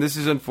 Yeah. And this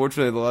is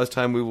unfortunately the last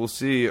time we will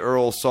see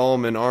Earl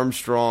Solomon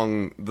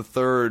Armstrong the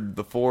 3rd,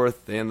 the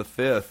 4th, and the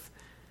 5th.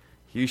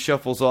 He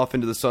shuffles off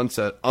into the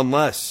sunset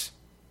unless,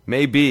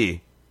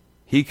 maybe,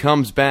 he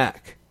comes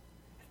back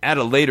at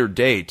a later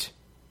date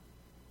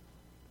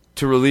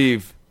to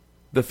relieve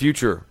the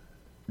future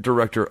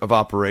director of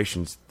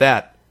operations.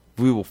 That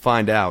we will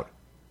find out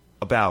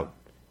about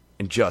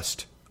in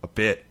just a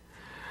bit.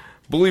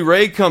 Bully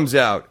Ray comes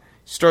out,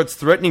 starts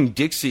threatening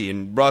Dixie,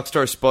 and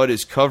Rockstar Spud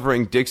is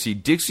covering Dixie.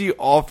 Dixie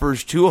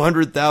offers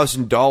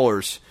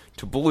 $200,000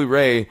 to Bully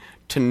Ray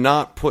to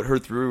not put her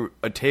through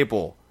a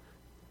table.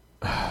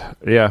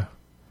 Yeah.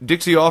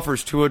 Dixie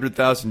offers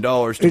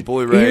 $200,000 to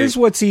Bully Ray. Here's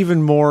what's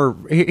even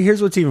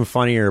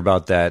funnier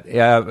about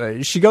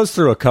that. She goes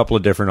through a couple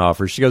of different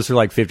offers. She goes through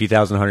like $50,000,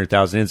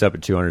 $100,000, ends up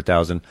at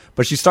 $200,000.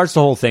 But she starts the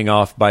whole thing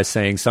off by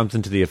saying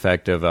something to the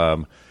effect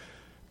of,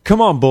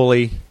 "Come on,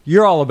 Bully,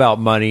 you're all about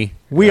money.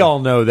 We all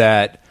know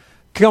that.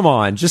 Come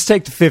on, just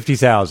take the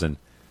 $50,000,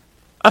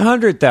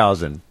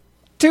 $100,000,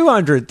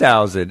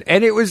 $200,000."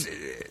 And it was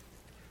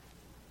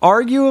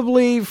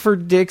arguably for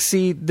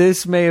Dixie,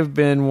 this may have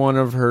been one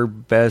of her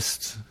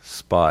best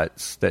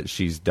spots that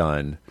she's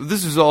done.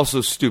 This is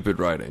also stupid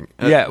writing.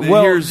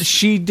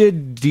 She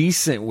did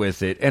decent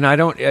with it, and I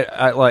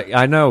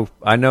know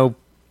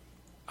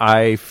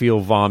I feel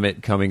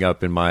vomit coming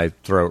up in my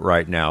throat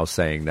right now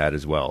saying that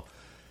as well.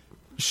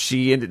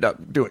 She ended up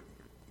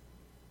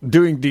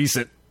doing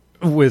decent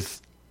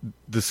with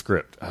the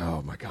script.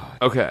 Oh my god.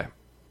 Okay.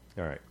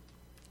 All right.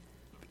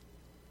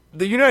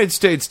 The United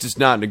States does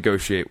not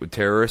negotiate with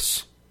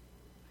terrorists.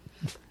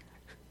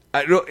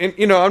 I'm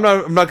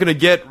not going to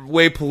get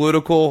way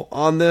political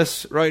on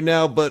this right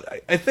now,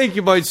 but I think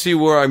you might see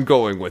where I'm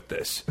going with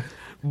this.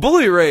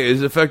 Bully Ray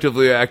is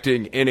effectively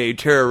acting in a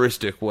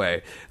terroristic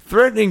way,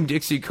 threatening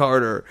Dixie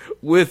Carter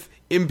with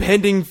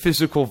impending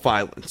physical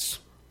violence.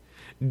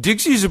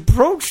 Dixie's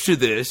approach to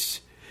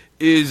this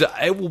is,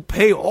 I will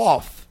pay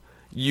off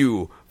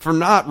you for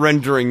not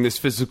rendering this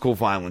physical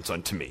violence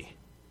unto me.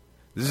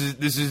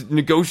 This is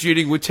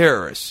negotiating with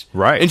terrorists.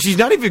 Right. And she's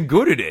not even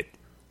good at it.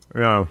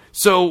 No.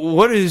 So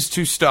what is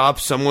to stop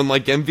someone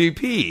like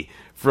MVP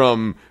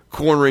from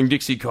cornering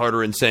Dixie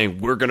Carter and saying,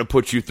 we're going to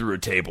put you through a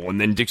table, and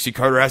then Dixie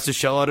Carter has to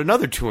shell out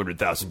another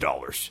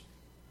 $200,000.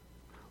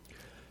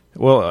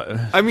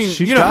 Well, I mean,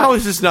 how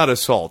is this not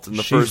assault in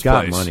the first place? She's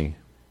got money.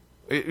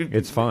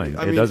 It's fine.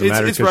 It doesn't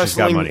matter because she's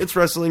got money. It's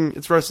wrestling.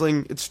 It's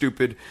wrestling. It's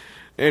stupid.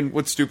 And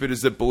what's stupid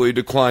is that Bully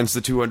declines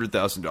the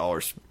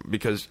 $200,000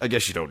 because I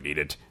guess you don't need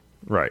it.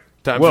 Right.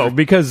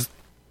 Because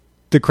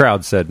the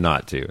crowd said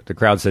not to. The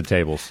crowd said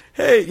tables.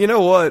 Hey, you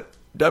know what?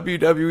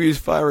 WWE is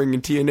firing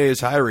and TNA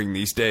is hiring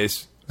these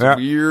days. It's a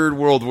weird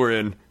world we're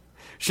in.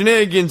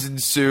 Shenanigans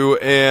ensue,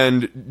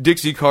 and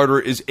Dixie Carter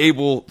is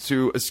able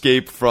to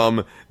escape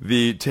from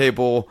the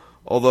table,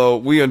 although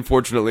we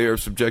unfortunately are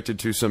subjected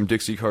to some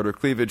Dixie Carter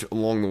cleavage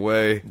along the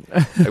way.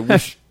 I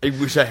wish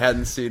I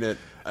hadn't seen it.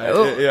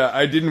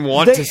 I didn't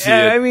want to see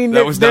it. I mean,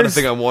 that was not a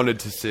thing I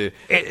wanted to see.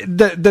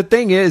 The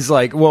thing is,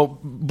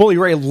 Bully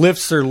Ray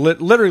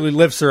literally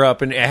lifts her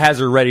up and has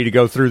her ready to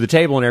go through the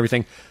table and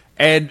everything,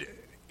 and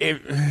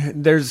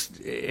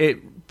it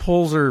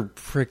pulls her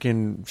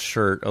freaking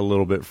shirt a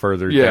little bit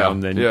further down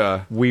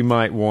than we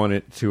might want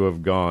it to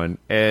have gone.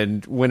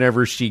 And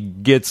whenever she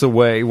gets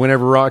away,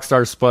 whenever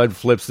Rockstar Spud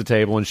flips the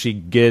table and she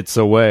gets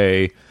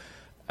away,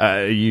 all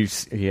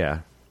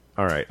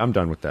right, I'm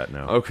done with that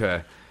now.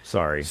 Okay.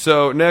 Sorry.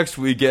 So next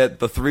we get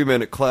the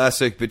 3-minute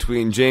classic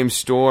between James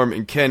Storm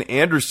and Ken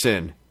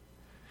Anderson.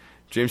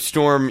 James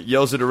Storm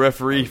yells at a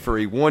referee for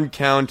a 1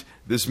 count.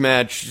 This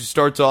match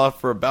starts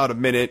off for about a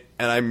minute,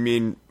 and I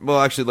mean,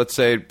 well, actually,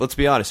 let's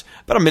be honest,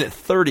 about a minute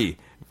 30,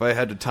 if I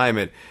had to time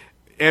it.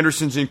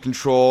 Anderson's in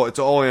control. It's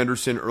all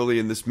Anderson early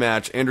in this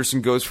match.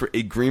 Anderson goes for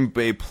a Green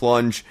Bay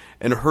plunge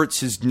and hurts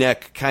his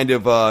neck, kind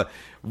of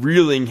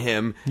reeling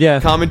him. Yeah.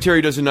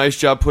 Commentary does a nice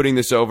job putting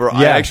this over. Yeah,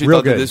 I actually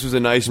thought good. that this was a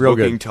nice real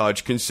booking good.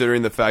 touch,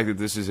 considering the fact that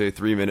this is a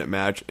 3-minute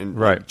match and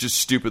right. just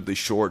stupidly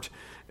short.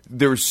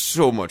 There was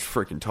so much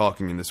freaking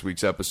talking in this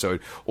week's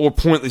episode, or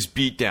pointless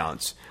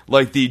beatdowns,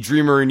 like the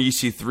Dreamer and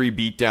EC3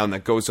 beatdown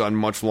that goes on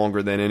much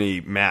longer than any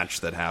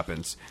match that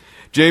happens.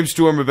 James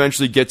Storm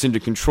eventually gets into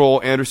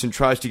control. Anderson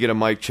tries to get a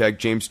mic check.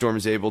 James Storm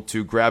is able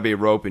to grab a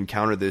rope and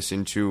counter this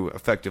into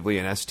effectively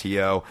an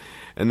STO.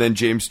 And then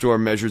James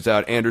Storm measures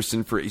out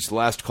Anderson for his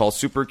last call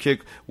super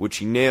kick, which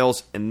he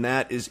nails, and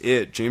that is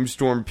it. James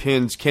Storm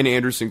pins Ken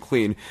Anderson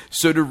clean.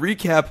 So to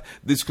recap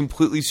this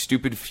completely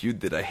stupid feud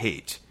that I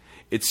hate,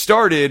 it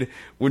started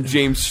when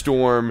James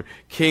Storm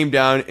came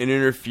down and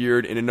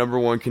interfered in a number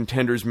 1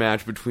 contenders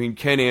match between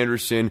Ken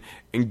Anderson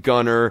and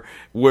Gunner,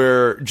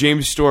 where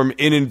James Storm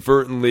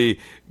inadvertently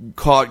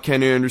caught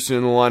Ken Anderson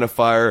in the line of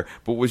fire,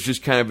 but was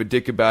just kind of a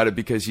dick about it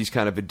because he's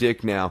kind of a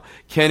dick now.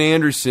 Ken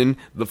Anderson,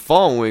 the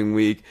following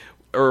week,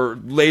 or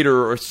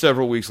later, or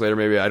several weeks later,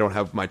 maybe I don't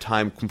have my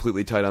time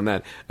completely tight on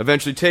that,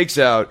 eventually takes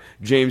out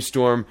James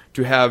Storm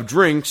to have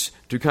drinks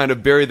to kind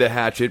of bury the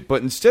hatchet,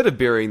 but instead of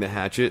burying the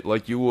hatchet,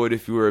 like you would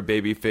if you were a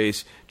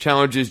babyface,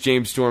 challenges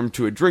James Storm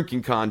to a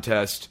drinking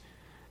contest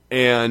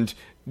and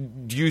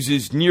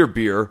uses near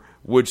beer,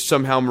 which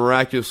somehow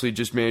miraculously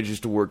just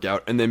manages to work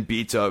out, and then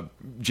beats up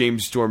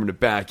James Storm in a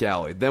back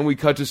alley. Then we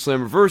cut to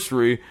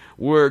Slammiversary,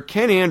 where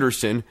Ken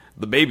Anderson,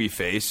 the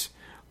babyface,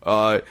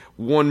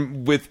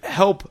 won with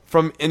help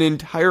from an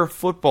entire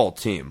football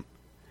team.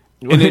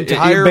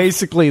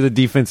 Basically the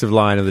defensive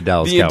line of the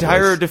Dallas Cowboys. The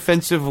entire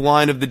defensive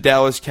line of the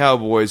Dallas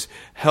Cowboys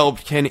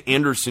helped Ken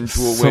Anderson to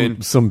a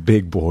win. Some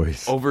big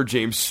boys. Over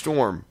James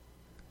Storm.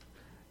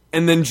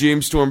 And then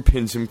James Storm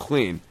pins him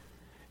clean.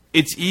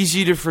 It's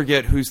easy to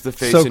forget who's the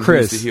face and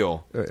Chris, who's the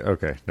heel.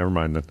 Okay, never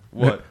mind then.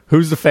 What?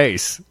 Who's the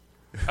face?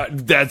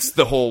 That's sort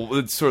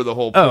of the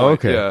whole point. Oh,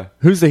 okay. Yeah.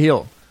 Who's the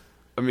heel?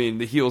 I mean,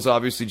 the heel's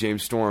obviously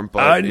James Storm,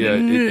 but they're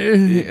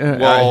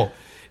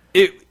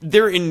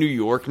in New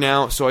York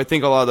now, so I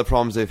think a lot of the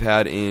problems they've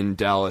had in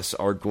Dallas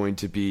are going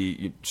to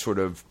be sort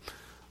of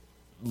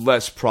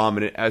less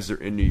prominent as they're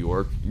in New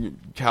York.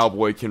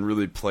 Cowboy can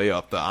really play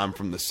up the I'm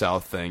from the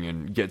South thing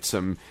and get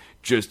some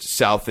just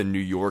South and New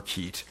York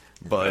heat.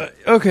 But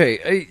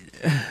okay,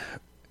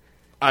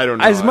 I don't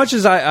know. As much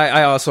as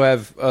I also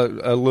have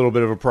a little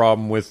bit of a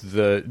problem with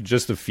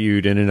just the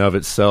feud in and of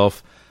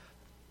itself,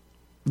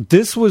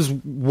 this was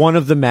one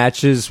of the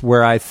matches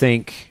where I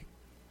think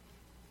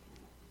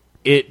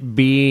it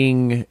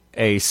being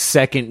a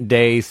second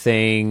day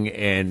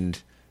thing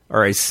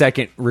or a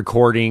second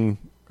recording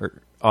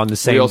on the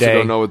same day. We also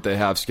don't know what they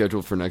have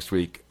scheduled for next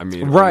week. I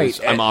mean, right.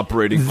 I'm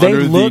operating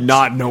under the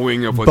not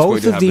knowing of what's going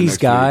to happen next week. Both of these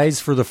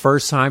guys, for the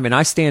first time, and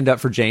I stand up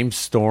for James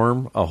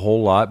Storm a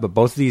whole lot, but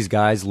both of these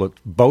guys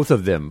both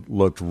of them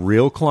looked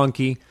real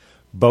clunky.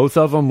 Both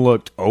of them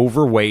looked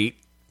overweight.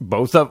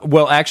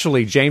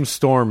 Actually, James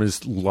Storm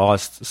has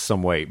lost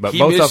some weight, but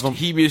of them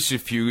he missed a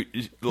few.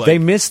 They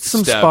missed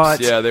some steps.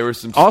 spots. Yeah, there were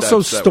some. Also,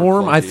 steps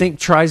Storm, that were I think,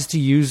 tries to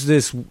use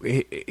this.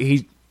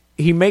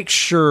 He makes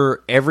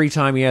sure every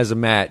time he has a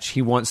match,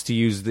 he wants to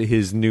use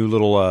his new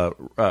little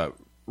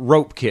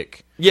rope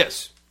kick.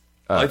 Yes,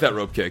 I like that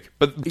rope kick.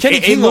 But Kenny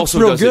it King looks also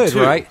real does good, it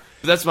too. right?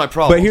 But that's my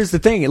problem. But here's the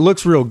thing: it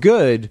looks real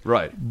good,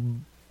 right?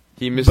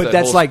 He missed but that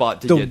that's whole like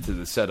spot to get to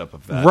the setup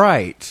of that,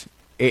 right?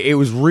 It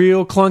was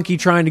real clunky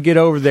trying to get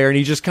over there, and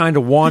he just kind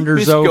of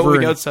wanders over.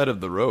 Going outside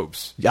of the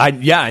ropes. I know.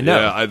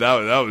 Yeah,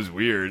 that was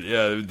weird.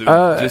 Yeah.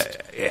 Are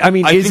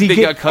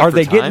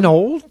they getting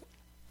old?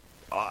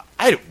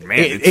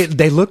 Man,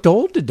 they looked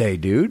old today,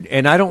 dude.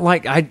 And I don't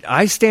like.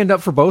 I stand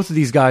up for both of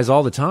these guys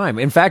all the time.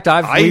 In fact,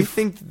 I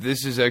think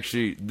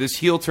this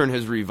heel turn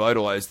has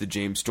revitalized the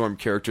James Storm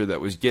character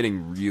that was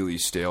getting really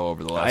stale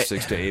over the last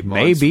 6 to 8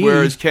 months. Maybe.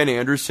 Whereas Ken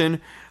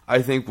Anderson,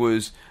 I think,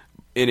 was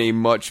in a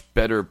much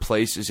better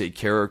place as a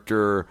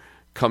character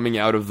coming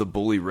out of the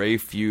Bully Ray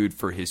feud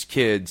for his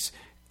kids.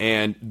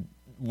 And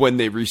when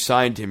they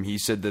re-signed him, he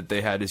said that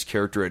they had his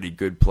character at a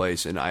good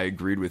place, and I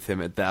agreed with him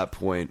at that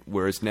point.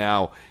 Whereas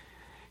now,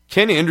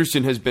 Ken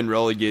Anderson has been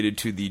relegated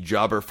to the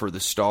jobber for the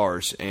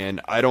stars, and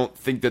I don't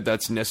think that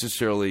that's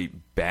necessarily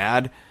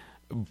bad,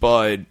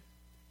 but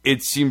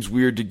it seems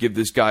weird to give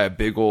this guy a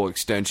big ol'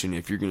 extension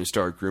if you're going to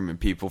start grooming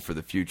people for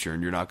the future,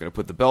 and you're not going to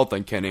put the belt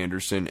on Ken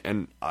Anderson,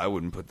 and I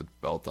wouldn't put the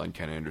belt on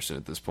Ken Anderson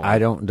at this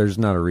point. There's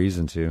not a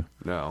reason to.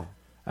 No.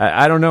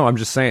 I don't know. I'm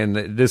just saying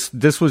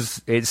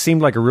that it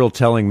seemed like a real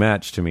telling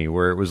match to me,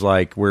 where it was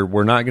like,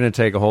 we're not going to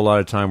take a whole lot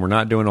of time. We're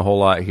not doing a whole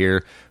lot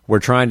here. We're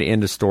trying to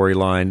end a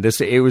storyline.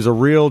 It was a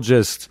real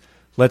just,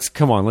 let's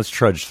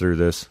trudge through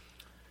this.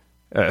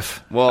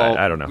 Well,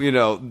 I don't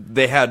know.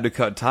 They had to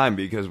cut time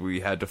because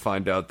we had to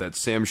find out that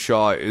Sam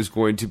Shaw is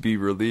going to be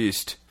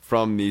released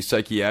from the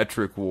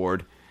psychiatric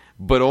ward,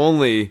 but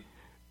only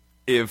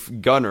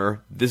if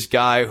Gunner, this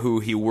guy who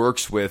he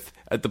works with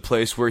at the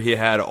place where he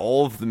had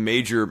all of the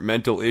major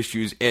mental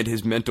issues and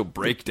his mental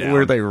breakdown.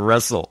 Where they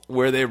wrestle.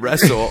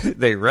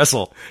 They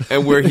wrestle.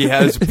 And where he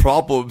has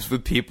problems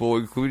with people,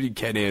 including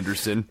Ken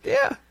Anderson.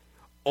 Yeah.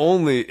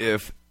 Only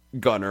if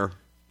Gunner,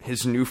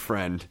 his new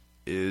friend,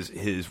 is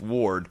his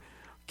ward,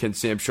 can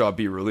Sam Shaw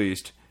be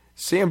released.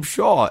 Sam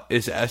Shaw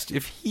is asked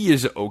if he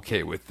is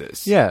okay with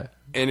this. Yeah.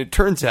 And it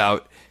turns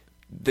out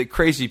that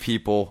crazy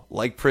people,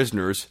 like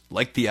prisoners,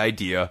 like the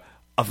idea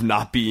of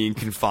not being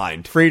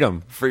confined.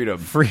 Freedom.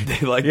 They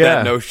like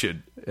that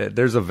notion.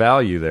 There's a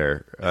value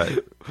there.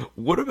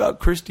 What about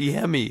Christy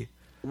Hemme?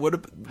 What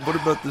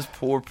about this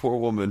poor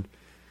woman?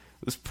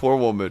 This poor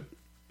woman.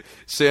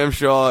 Sam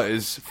Shaw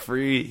is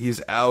free.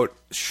 He's out.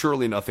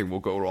 Surely nothing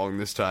will go wrong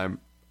this time.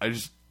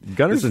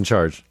 Gunner's in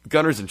charge.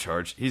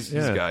 He's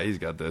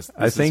got this.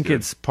 I think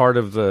it's part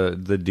of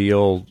the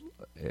deal.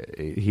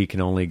 He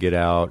can only get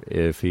out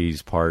if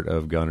he's part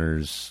of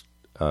Gunner's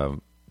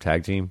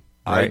tag team.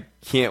 Right?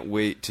 I can't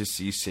wait to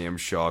see Sam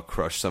Shaw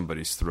crush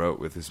somebody's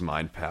throat with his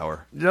mind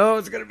power. No,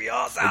 it's going to be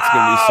awesome. It's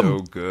going to be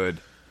so good.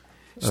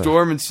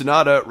 Storm and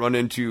Sonata run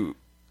into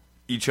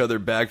each other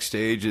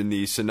backstage in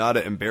the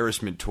Sonata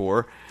Embarrassment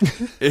Tour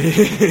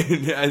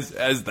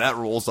as that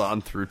rolls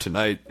on through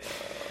tonight.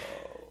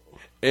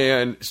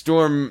 And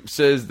Storm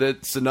says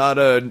that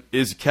Sonata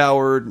is a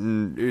coward,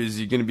 and is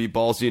he going to be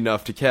ballsy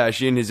enough to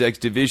cash in his X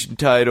Division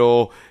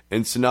title?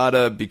 And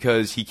Sonata,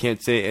 because he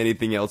can't say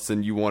anything else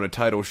than you want a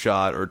title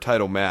shot or a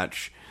title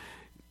match,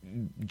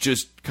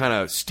 just kind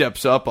of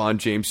steps up on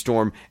James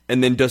Storm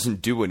and then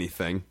doesn't do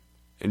anything.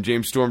 And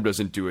James Storm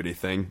doesn't do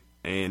anything.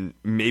 And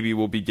maybe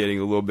we'll be getting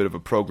a little bit of a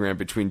program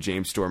between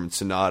James Storm and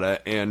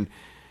Sonata. And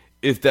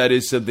if that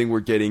is something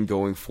we're getting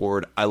going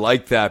forward, I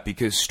like that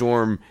because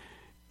Storm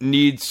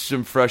needs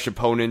some fresh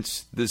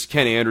opponents. This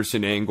Ken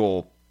Anderson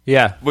angle.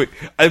 Yeah.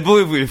 I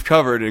believe we've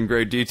covered in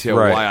great detail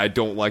right. why I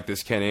don't like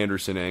this Ken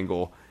Anderson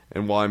angle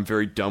and why I'm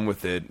very done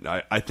with it.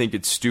 I think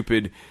it's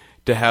stupid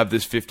to have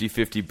this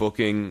 50-50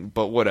 booking,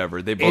 but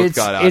whatever. They both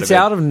got out of it. It's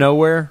out of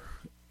nowhere.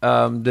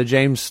 The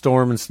James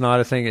Storm and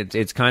Sonata thing,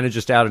 it's kind of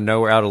just out of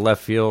nowhere, out of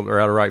left field or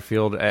out of right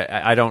field.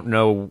 I don't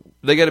know.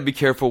 They got to be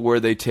careful where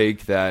they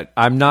take that.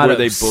 I'm not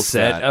where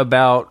upset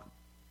about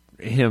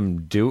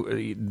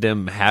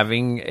them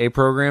having a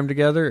program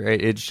together.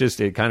 It's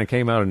just, it kind of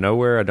came out of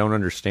nowhere. I don't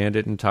understand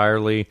it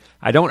entirely.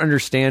 I don't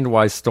understand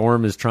why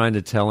Storm is trying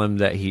to tell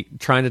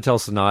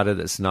Sonata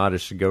that Sonata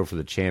should go for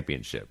the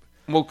championship.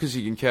 Well, because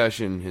he can cash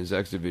in his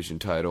X Division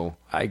title.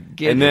 I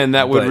get and then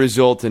that would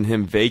result in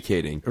him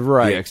vacating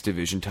the X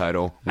Division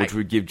title, which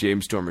would give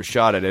James Storm a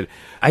shot at it.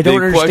 I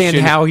don't understand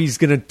how he's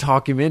going to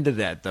talk him into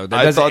that, though.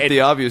 I thought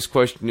the obvious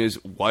question is,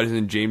 why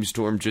doesn't James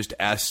Storm just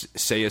ask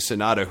Seiya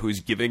Sonata,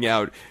 who's giving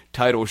out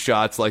title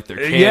shots like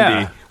they're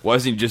candy, why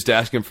doesn't he just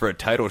ask him for a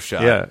title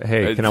shot? Yeah,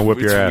 hey, can I whip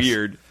your ass? It's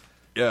weird.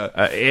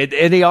 Yeah.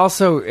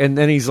 And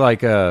then he's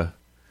like,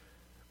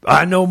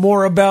 I know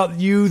more about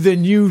you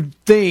than you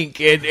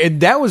think.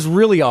 And that was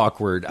really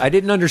awkward. I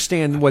didn't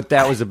understand what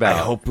that was about.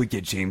 I hope we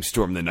get James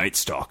Storm the Night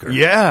Stalker.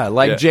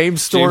 Yeah,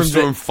 James Storm. James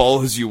Storm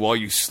follows you while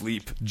you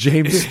sleep.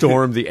 James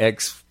Storm, the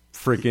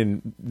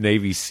ex-freaking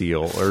Navy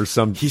SEAL or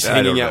some. He's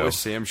hanging out with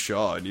Sam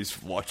Shaw, and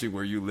he's watching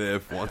where you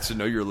live, wants to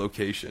know your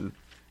location,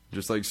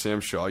 just like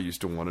Sam Shaw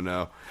used to want to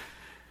know.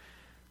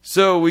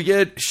 So we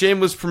get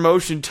Shameless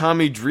Promotion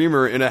Tommy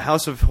Dreamer in a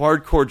House of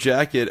Hardcore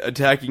jacket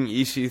attacking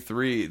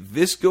EC3.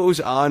 This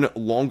goes on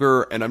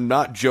longer, and I'm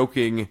not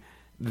joking,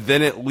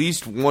 than at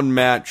least one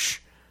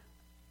match.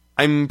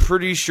 I'm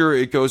pretty sure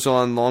it goes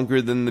on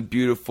longer than the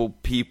Beautiful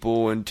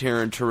People and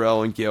Taryn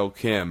Terrell and Gail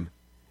Kim.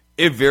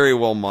 It very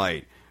well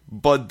might.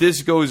 But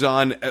this goes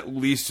on at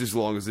least as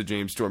long as the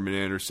James Storm and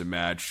Anderson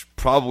match.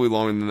 Probably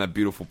longer than that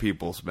Beautiful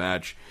People's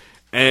match.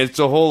 And it's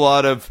a whole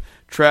lot of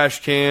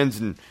trash cans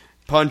and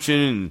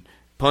punching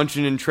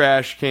in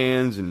trash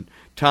cans. And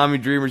Tommy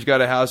Dreamer's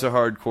got a House of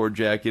Hardcore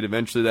jacket.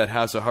 Eventually that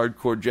House of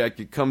Hardcore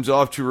jacket comes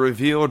off to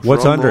reveal...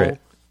 What's under it?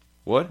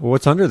 What?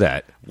 What's under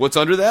that? What's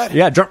under that?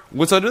 Yeah,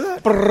 what's under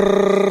that?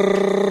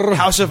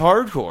 House of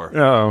Hardcore.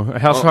 Oh,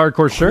 House of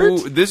Hardcore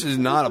shirt? This is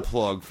not a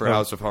plug for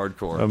House of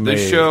Hardcore.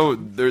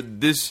 Amazing.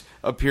 This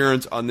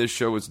appearance on this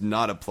show was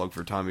not a plug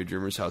for Tommy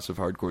Dreamer's House of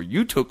Hardcore.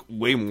 You took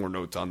way more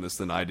notes on this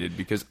than I did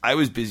because I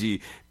was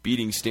busy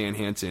beating Stan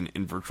Hansen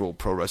in Virtual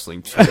Pro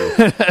Wrestling 2,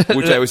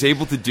 which I was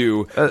able to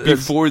do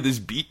before this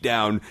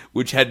beatdown,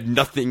 which had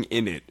nothing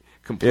in it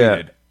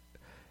completed. Yeah.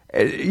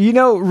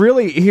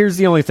 Really, here's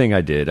the only thing I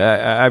did.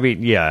 I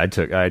mean, yeah,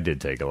 I did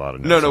take a lot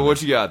of notes. No,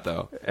 what you got,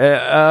 though?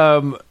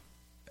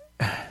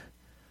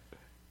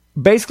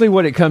 Basically,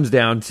 what it comes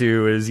down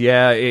to is,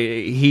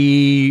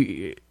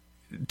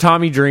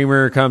 Tommy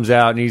Dreamer comes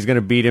out and he's going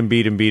to beat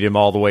him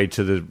all the way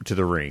to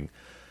the ring.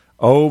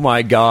 Oh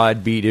my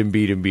God, beat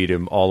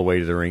him all the way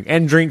to the ring.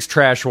 And drinks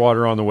trash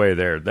water on the way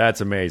there.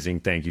 That's amazing.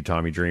 Thank you,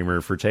 Tommy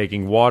Dreamer, for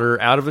taking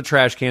water out of a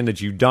trash can that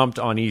you dumped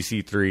on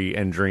EC3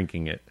 and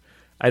drinking it.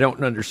 I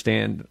don't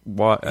understand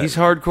why. He's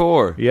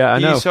hardcore. Yeah, I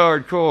know.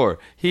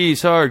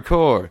 He's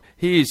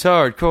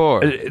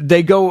hardcore.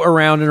 They go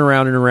around and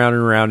around and around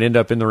and around, end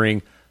up in the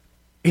ring.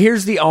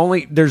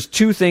 There's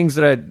two things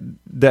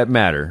that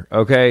matter,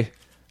 okay?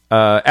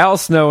 Al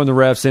Snow and the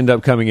refs end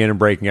up coming in and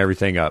breaking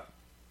everything up.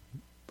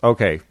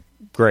 Okay,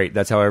 great.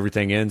 That's how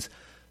everything ends.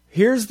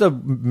 Here's the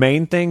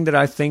main thing that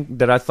I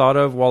thought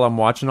of while I'm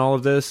watching all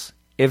of this.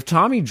 If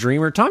Tommy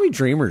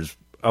Dreamer's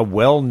a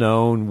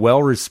well-known,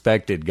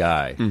 well-respected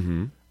guy,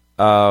 and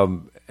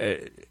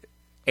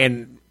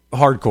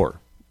hardcore.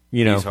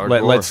 He's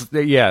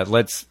hardcore.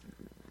 Let's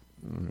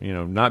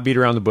not beat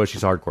around the bush.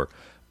 He's hardcore.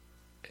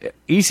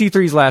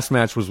 EC3's last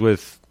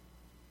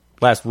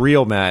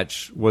real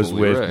match was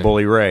with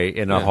Bully Ray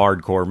in a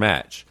hardcore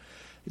match.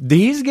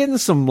 He's getting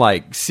some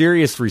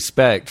serious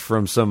respect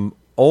from some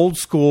old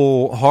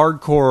school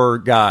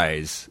hardcore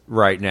guys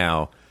right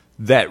now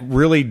that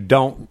really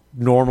don't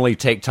normally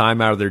take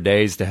time out of their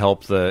days to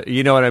help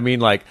you know what I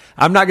mean?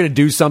 I'm not going to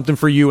do something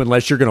for you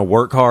unless you're going to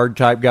work hard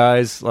type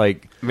guys.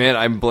 Man,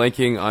 I'm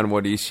blanking on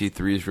what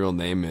EC3's real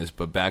name is,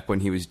 but back when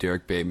he was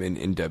Derek Bateman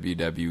in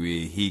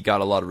WWE, he got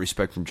a lot of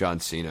respect from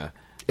John Cena.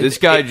 This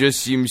guy just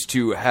seems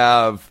to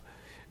have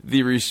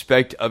the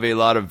respect of a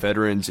lot of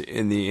veterans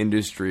in the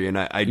industry, and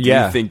I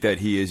do think that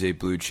he is a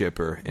blue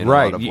chipper in a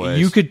lot of ways.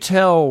 You could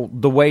tell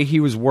the way he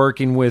was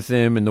working with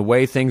him and the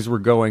way things were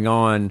going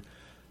on.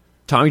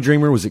 Tommy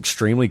Dreamer was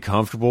extremely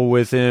comfortable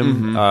with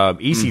him.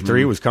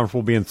 EC3 was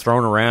comfortable being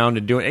thrown around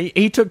and doing.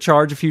 He took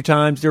charge a few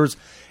times.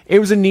 It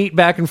was a neat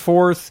back and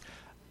forth.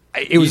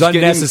 It was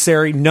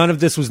unnecessary. None of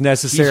this was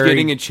necessary. He's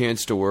getting a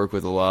chance to work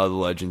with a lot of the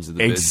legends of the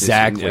business.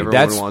 Exactly.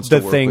 That's the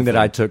thing that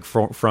I took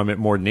from it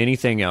more than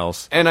anything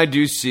else. And I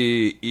do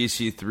see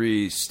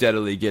EC3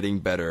 steadily getting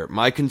better.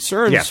 My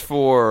concerns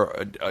for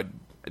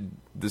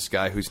this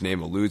guy whose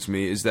name eludes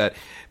me is that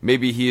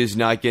maybe he is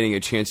not getting a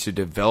chance to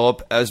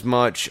develop as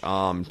much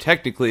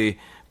technically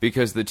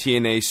because the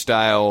TNA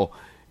style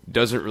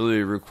doesn't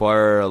really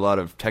require a lot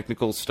of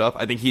technical stuff.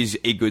 I think he's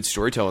a good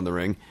storyteller in the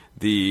ring.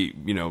 The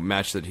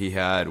match that he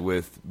had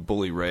with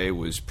Bully Ray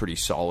was pretty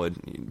solid.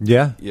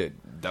 Yeah,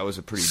 that was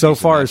a pretty. So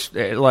far match.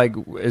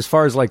 as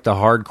far as the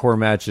hardcore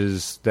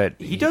matches that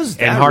he does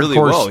and hardcore really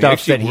well.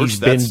 Stuff that he's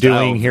been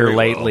doing here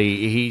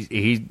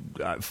lately,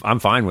 I'm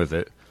fine with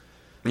it.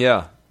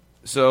 Yeah.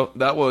 So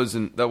that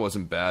wasn't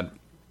bad.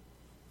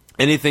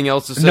 Anything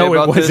else to say about this?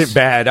 No, it wasn't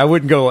bad. I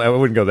wouldn't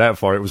go that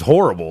far. It was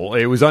horrible.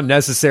 It was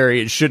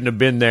unnecessary. It shouldn't have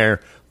been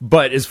there.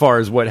 But as far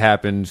as what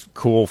happened,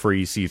 cool for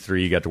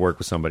EC3. You got to work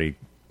with somebody.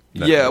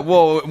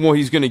 Well,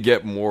 he's going to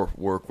get more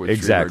work with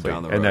exactly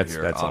down the road and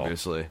that's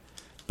obviously. All.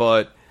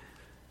 But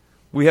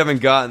we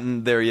haven't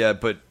gotten there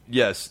yet. But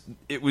yes,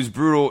 it was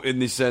brutal in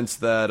the sense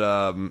that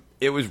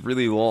it was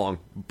really long.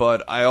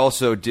 But I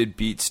also did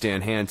beat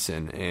Stan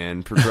Hansen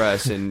and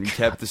progress and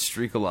kept the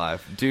streak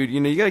alive. Dude,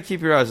 you got to keep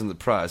your eyes on the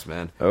prize,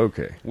 man.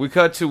 Okay. We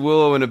cut to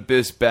Willow and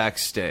Abyss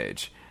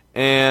backstage.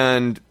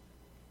 And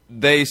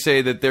they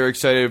say that they're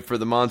excited for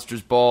the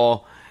Monsters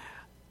Ball.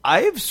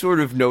 I have sort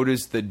of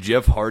noticed that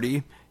Jeff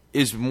Hardy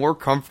is more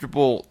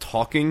comfortable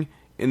talking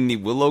in the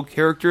Willow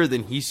character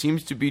than he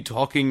seems to be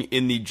talking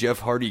in the Jeff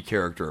Hardy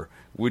character,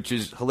 which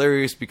is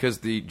hilarious because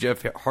the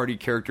Jeff Hardy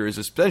character is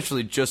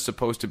especially just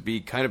supposed to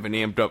be kind of an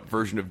amped up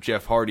version of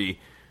Jeff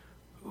Hardy,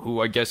 who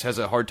I guess has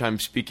a hard time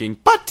speaking.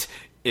 But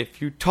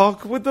if you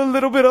talk with a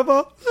little bit of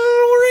a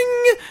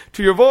ring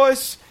to your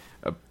voice,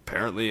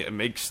 apparently it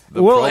makes the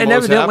promos and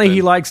evidently happen.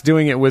 He likes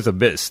doing it with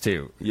Abyss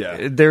too.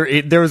 Yeah,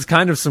 there was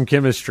kind of some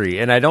chemistry,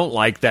 and I don't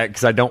like that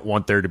because I don't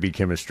want there to be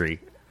chemistry.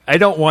 I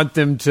don't want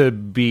them to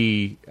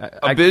be.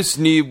 Abyss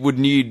would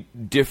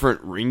need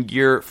different ring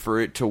gear for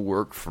it to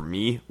work for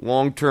me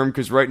long term,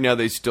 because right now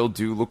they still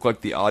do look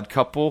like the odd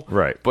couple.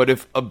 Right. But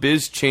if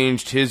Abyss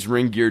changed his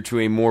ring gear to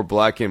a more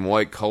black and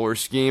white color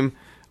scheme,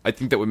 I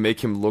think that would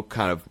make him look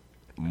kind of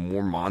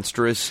more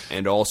monstrous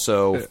and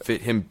also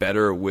fit him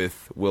better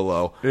with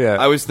Willow. Yeah.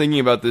 I was thinking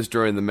about this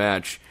during the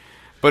match,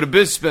 but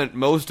Abyss spent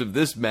most of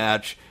this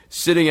match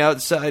sitting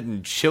outside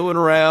and chilling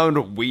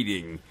around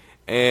waiting.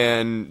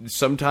 And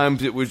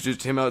sometimes it was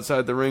just him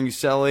outside the ring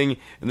selling,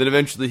 and then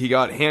eventually he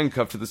got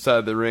handcuffed to the side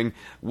of the ring.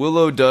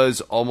 Willow does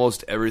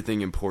almost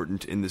everything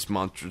important in this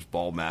Monsters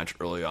Ball match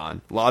early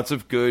on. Lots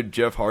of good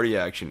Jeff Hardy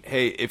action.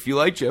 Hey, if you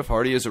like Jeff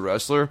Hardy as a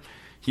wrestler,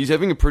 he's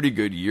having a pretty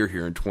good year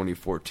here in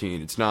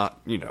 2014. It's not,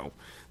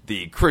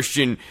 the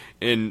Christian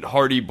and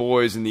Hardy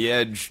Boys and the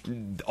Edge,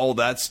 all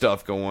that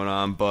stuff going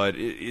on, but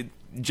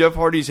Jeff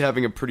Hardy's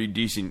having a pretty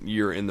decent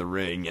year in the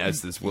ring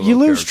as this Willow. You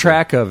lose character.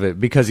 track of it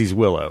because he's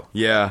Willow.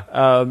 Yeah,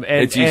 and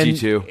it's easy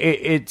too.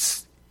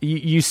 It's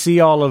you see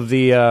all of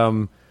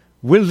the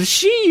will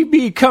she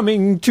be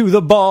coming to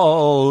the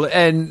ball,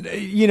 and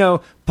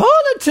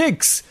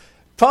politics,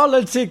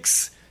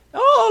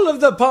 all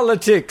of the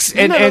politics,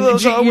 and none of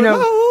those are you know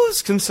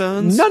Willow's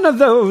concerns. none of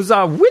those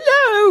are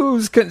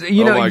Willow's.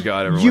 You know, my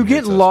God, everyone you get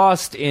hates us.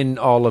 lost in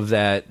all of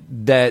that.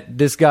 That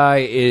this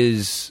guy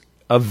is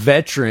a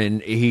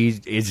veteran.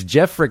 It's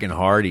Jeff freaking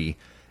Hardy,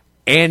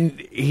 and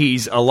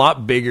he's a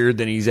lot bigger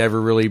than he's ever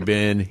really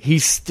been. He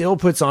still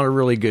puts on a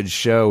really good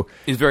show.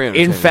 He's very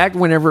entertaining. In fact,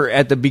 whenever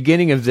at the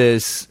beginning of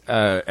this,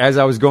 as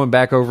I was going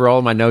back over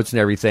all my notes and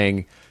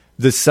everything,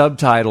 the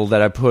subtitle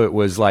that I put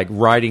was like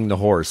riding the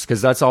horse,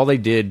 because that's all they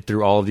did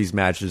through all of these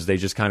matches. They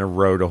just kind of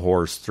rode a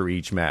horse through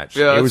each match.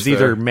 Yeah, it was that's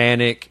either fair.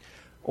 Manic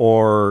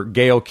or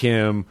Gail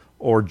Kim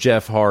or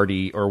Jeff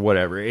Hardy or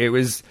whatever. It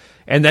was,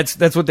 and that's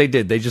what they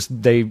did.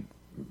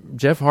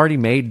 Jeff Hardy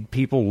made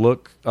people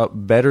look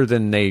better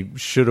than they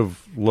should have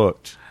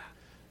looked.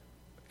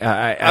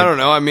 I don't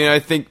know. I mean, I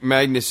think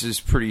Magnus is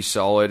pretty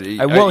solid. He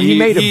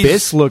made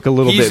Abyss look a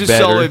little bit better. He's a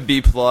solid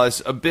B+.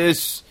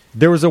 Abyss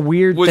There was a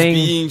weird was thing.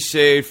 being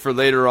saved for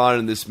later on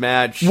in this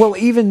match. Well,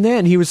 even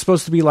then, he was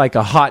supposed to be like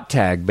a hot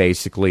tag,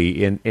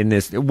 basically, in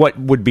this. What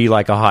would be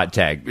like a hot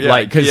tag? Yeah,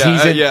 like, cause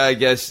he's in, I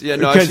guess. Yeah,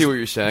 no, I see what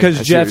you're saying. Because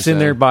I see what Jeff's you're in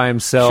there saying. by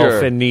himself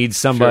Sure. and needs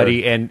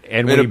somebody, Sure. and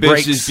And when he Abyss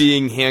breaks, is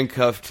being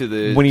handcuffed to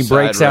the when he side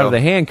breaks out rail. of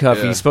the handcuff,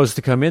 Yeah. he's supposed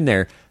to come in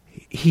there.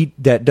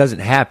 That doesn't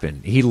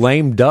happen. He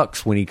lame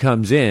ducks when he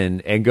comes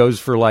in and goes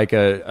for like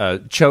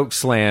a choke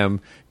slam,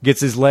 gets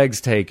his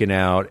legs taken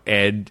out,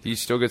 and He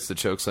still gets the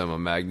chokeslam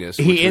on Magnus.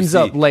 He which was ends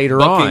the up later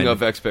bucking on.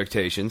 of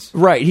expectations.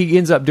 right, he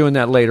ends up doing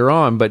that later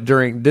on. But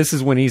this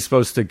is when he's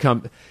supposed to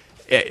come.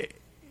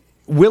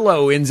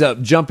 Willow ends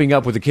up jumping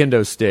up with a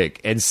kendo stick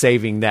and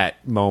saving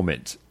that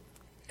moment.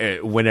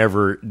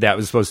 Whenever that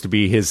was supposed to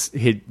be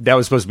that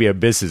was supposed to be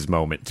Abyss's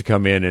moment to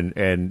come in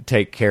and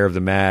take care of the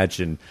match,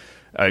 and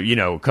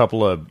a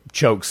couple of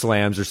choke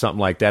slams or something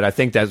like that. I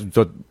think that's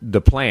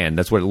the plan.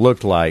 That's what it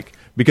looked like,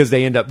 because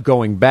they end up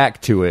going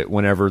back to it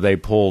whenever they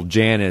pull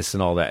Janice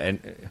and all that.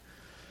 And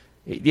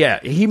yeah,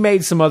 he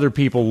made some other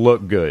people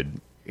look good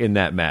in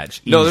that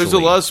match. No, there's a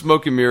easily. lot of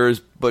smoke and mirrors,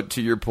 but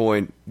to your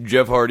point,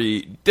 Jeff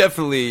Hardy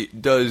definitely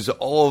does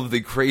all of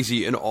the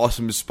crazy and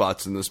awesome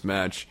spots in this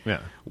match, Yeah.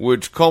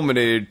 which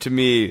culminated, to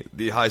me,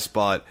 the high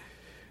spot.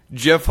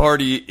 Jeff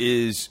Hardy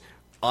is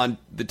on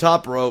the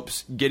top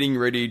ropes getting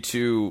ready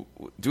to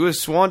do a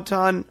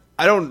swanton.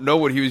 I don't know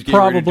what he was getting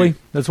ready to Probably. do.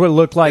 That's what it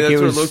looked like. Yeah,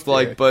 that's it what it looked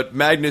like, but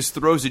Magnus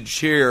throws a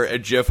chair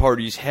at Jeff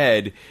Hardy's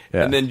head,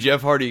 Yeah. and then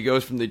Jeff Hardy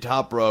goes from the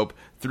top rope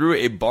through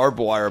a barbed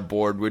wire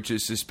board, which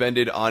is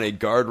suspended on a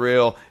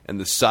guardrail and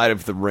the side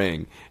of the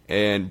ring,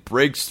 and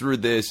breaks through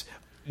this,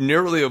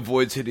 narrowly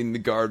avoids hitting the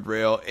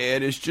guardrail,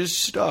 and is just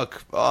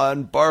stuck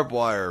on barbed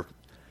wire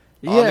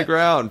on Yeah. the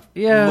ground.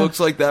 Yeah. Looks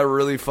like that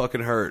really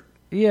fucking hurt.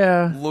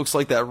 Yeah. Looks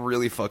like that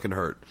really fucking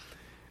hurt.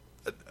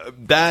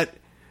 That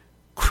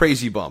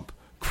crazy bump.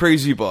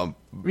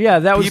 Yeah,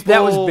 that was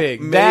People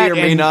big. May That or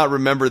may and- not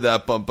remember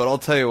that bump, but I'll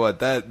tell you what,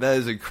 that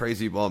is a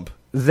crazy bump.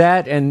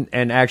 That and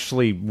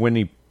actually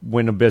when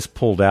Abyss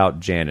pulled out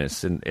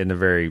Janice in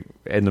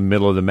the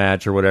middle of the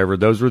match or whatever,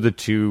 those were the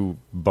two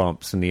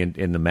bumps in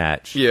the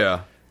match.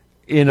 Yeah.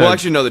 Well,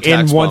 actually, no, the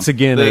tax once bump.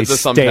 again The a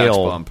thumbtack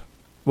stale bump.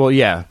 Well,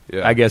 yeah,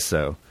 Yeah. I guess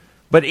so.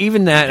 But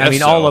even that, I mean,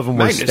 Guess all so. of them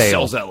were Magnus stale.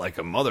 sells that like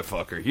a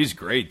motherfucker. He's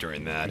great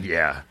during that.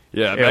 Yeah,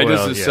 Yeah,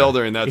 Magnus' sell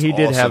during that's He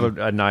did awesome. have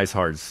a nice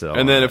hard sell.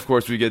 And then, of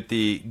course, we get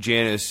the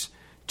Janice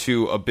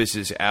to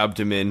Abyss's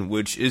abdomen,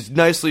 which is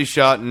nicely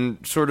shot and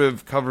sort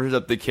of covers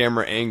up the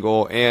camera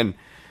angle. And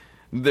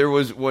there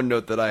was one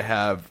note that I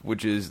have,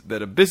 which is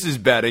that Abyss's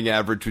batting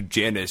average with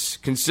Janice,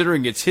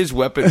 considering it's his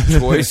weapon of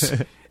choice,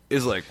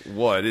 is like,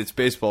 what? It's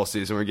baseball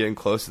season. We're getting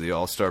close to the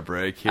All-Star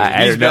break here.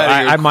 I He's don't know.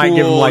 batting a I might give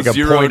him cool like a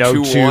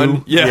 0.21.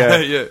 .02.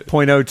 Yeah.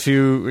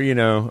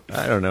 .02.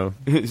 I don't know.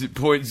 Is it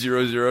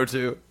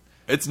 .002?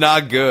 It's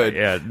not good.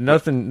 Yeah,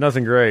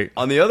 nothing great.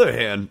 On the other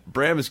hand,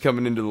 Bram is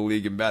coming into the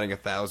league and batting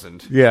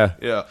 1,000. Yeah.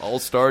 Yeah,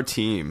 all-star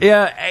team.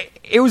 Yeah,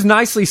 it was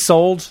nicely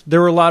sold. There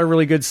were a lot of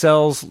really good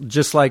sells,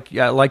 just like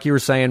you were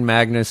saying,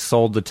 Magnus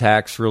sold the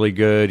tax really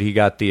good. He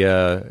got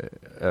the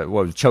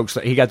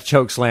he got the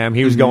choke slam.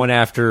 He was going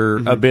after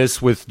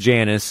Abyss with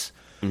Janice.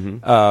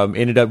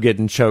 Ended up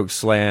getting choke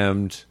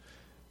slammed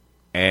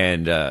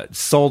and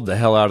sold the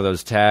hell out of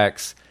those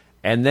tacks.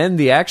 And then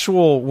the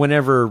actual,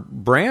 whenever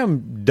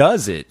Bram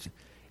does it,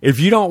 if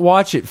you don't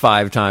watch it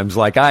 5 times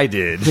like I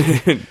did,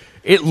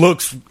 it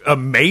looks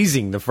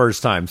amazing the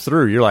first time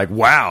through. You're like,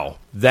 wow,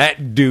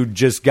 that dude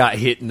just got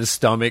hit in the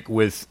stomach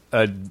with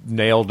a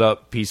nailed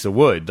up piece of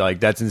wood.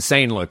 Like, that's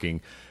insane looking.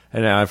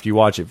 And now if you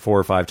watch it 4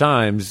 or 5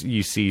 times,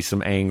 you see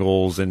some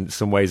angles and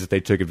some ways that they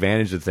took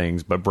advantage of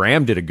things. But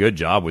Bram did a good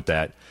job with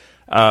that.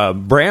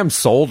 Bram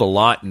sold a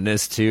lot in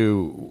this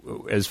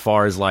too, as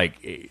far as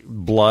like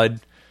blood.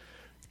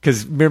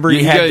 Because remember,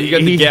 he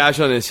got the gash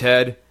on his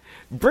head.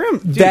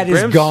 Bram's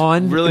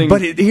gone. Really,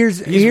 but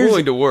he's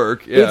willing to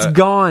work. Yeah. It's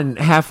gone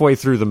halfway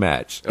through the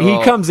match.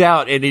 He comes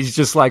out and he's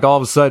just like, all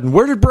of a sudden,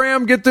 where did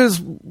Bram get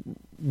this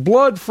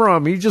blood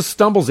from? He just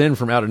stumbles in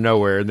from out of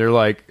nowhere, and they're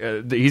like,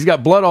 he's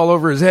got blood all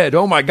over his head.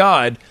 Oh my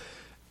god!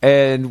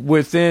 And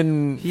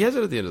within he has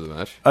it at the end of the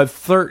match.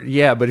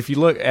 But if you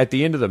look at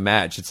the end of the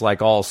match, it's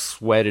like all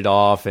sweated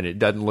off, and it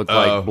doesn't look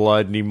like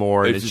blood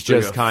anymore. And it's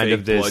just like kind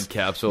of this blood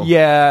capsule.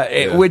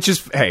 Yeah, which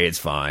is it's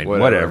fine.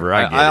 Whatever.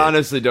 I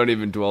honestly don't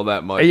even dwell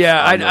that much.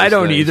 Yeah, I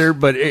don't either.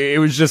 But it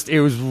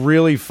was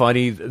really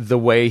funny the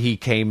way he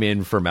came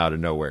in from out of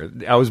nowhere.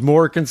 I was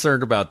more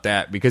concerned about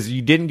that because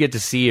you didn't get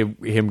to see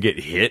him get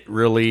hit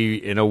really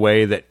in a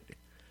way that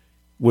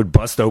would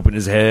bust open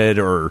his head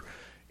or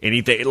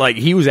anything. Like,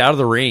 he was out of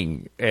the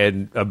ring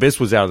and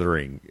Abyss was out of the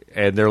ring,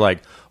 and they're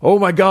like, oh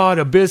my god,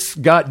 Abyss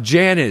got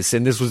Janice.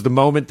 And this was the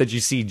moment that you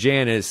see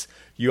Janice.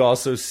 You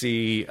also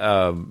see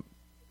Bram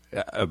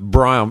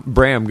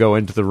go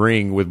into the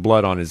ring with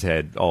blood on his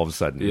head all of a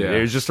sudden. Yeah.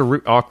 It was just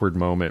a awkward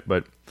moment,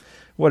 but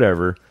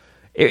whatever.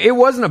 It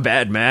wasn't a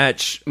bad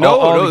match.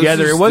 No,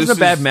 altogether. It wasn't a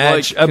bad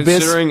match. Like,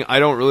 considering I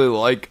don't really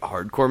like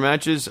hardcore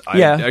matches,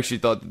 I actually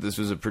thought that this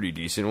was a pretty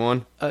decent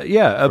one. For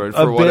Abyss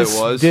what it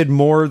was. Did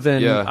more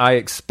than I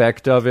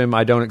expect of him.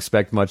 I don't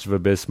expect much of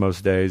Abyss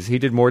most days. He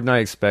did more than I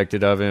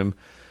expected of him.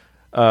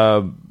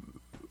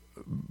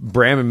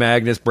 Bram and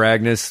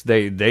Bragnus,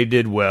 they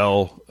did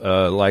well.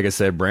 Like I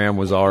said, Bram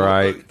was all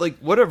right. Like,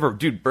 whatever,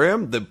 dude.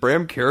 The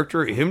Bram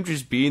character, him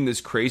just being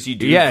this crazy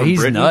dude. Yeah, from he's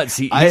Britain,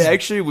 nuts. I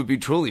actually would be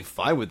totally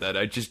fine with that.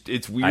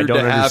 It's weird. I don't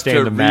to have understand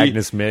to the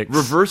Magnus mix.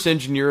 Reverse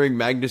engineering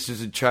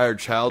Magnus's entire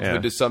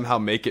childhood to somehow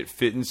make it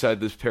fit inside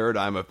this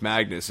paradigm of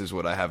Magnus is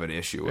what I have an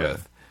issue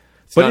with.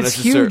 But it's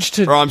huge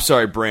to... Or, I'm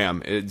sorry,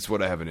 Bram. It's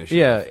what I have an issue with.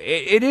 Yeah,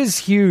 it is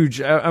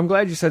huge. I'm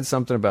glad you said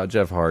something about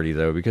Jeff Hardy,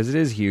 though, because it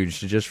is huge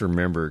to just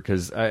remember.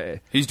 Because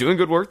he's doing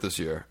good work this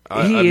year.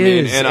 He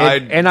is.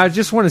 And I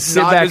just want to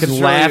sit back and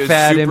laugh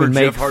at him and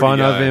make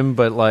fun of him.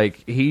 But,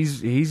 like,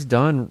 he's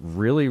done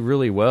really,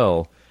 really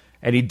well.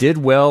 And he did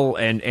well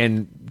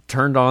and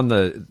turned on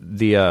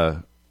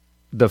the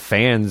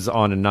fans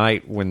on a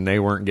night when they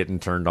weren't getting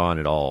turned on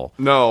at all.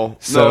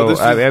 Second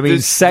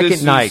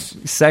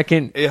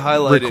a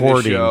highlight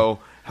recording. In the show.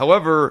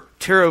 However,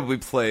 terribly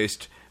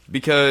placed,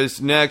 because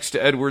next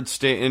Edward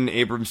Stanton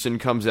Abramson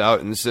comes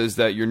out and says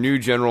that your new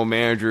general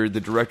manager, the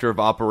director of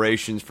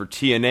operations for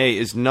TNA,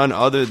 is none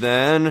other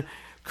than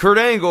Kurt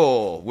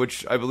Angle,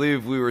 which I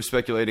believe we were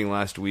speculating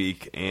last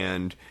week,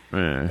 and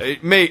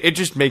it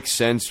just makes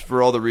sense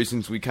for all the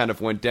reasons we kind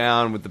of went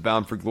down with the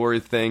Bound for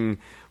Glory thing,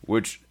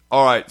 which...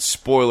 All right,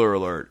 spoiler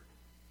alert.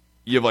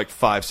 You have like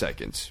 5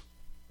 seconds.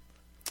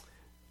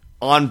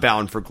 On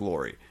Bound for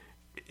Glory.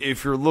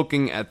 If you're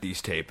looking at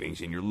these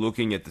tapings and you're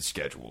looking at the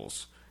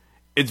schedules,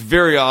 it's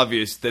very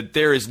obvious that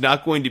there is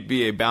not going to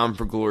be a Bound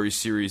for Glory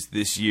series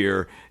this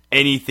year,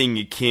 anything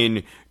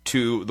akin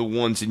to the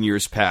ones in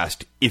years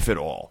past, if at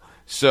all.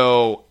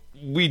 So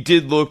we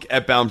did look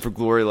at Bound for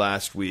Glory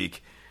last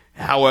week.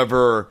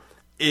 However,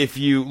 if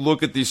you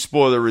look at these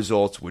spoiler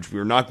results, which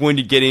we're not going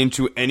to get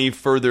into any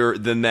further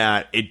than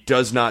that, it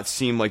does not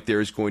seem like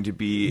there is going to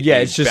be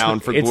a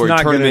Bound for Glory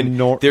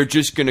tournament. They're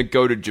just going to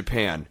go to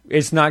Japan.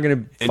 It's not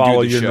going to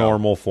follow your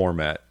normal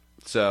format.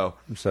 So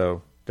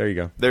there you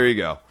go. There you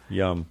go.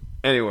 Yum.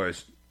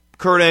 Anyways,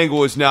 Kurt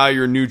Angle is now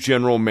your new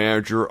general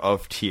manager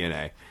of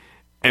TNA.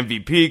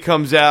 MVP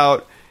comes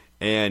out,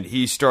 and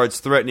he starts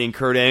threatening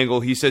Kurt Angle.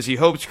 He says he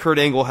hopes Kurt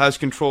Angle has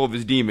control of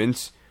his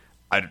demons.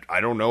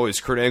 I don't know. Is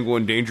Kurt Angle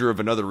in danger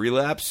of another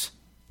relapse?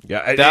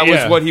 Yeah, that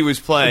was what he was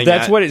playing.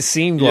 That's what it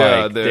seemed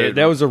like.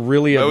 That was a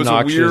really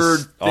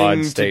obnoxious,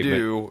 odd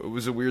statement. It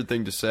was a weird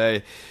thing to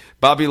say.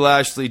 Bobby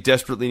Lashley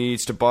desperately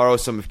needs to borrow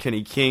some of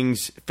Kenny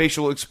King's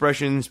facial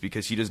expressions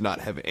because he does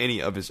not have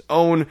any of his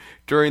own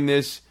during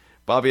this.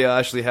 Bobby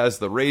Lashley has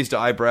the raised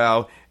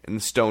eyebrow and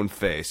the stone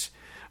face.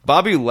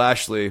 Bobby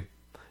Lashley,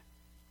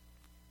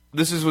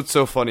 this is what's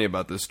so funny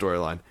about this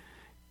storyline.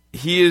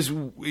 he is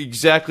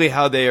exactly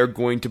how they are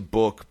going to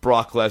book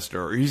Brock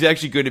Lesnar. He's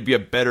actually going to be a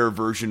better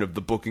version of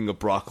the booking of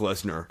Brock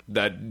Lesnar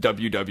that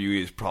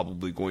WWE is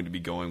probably going to be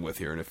going with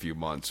here in a few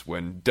months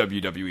when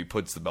WWE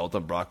puts the belt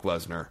on Brock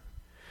Lesnar.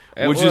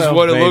 Which is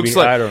what it looks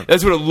like.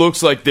 That's what it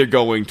looks like they're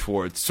going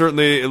towards.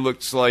 Certainly, it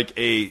looks like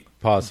a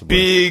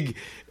big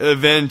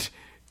event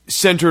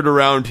centered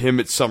around him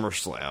at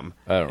SummerSlam.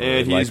 I don't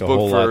really like a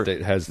whole lot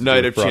that has to do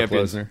with Brock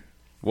Lesnar.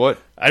 What?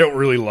 I don't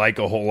really like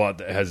a whole lot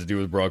that has to do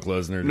with Brock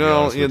Lesnar.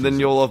 No, then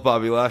you'll love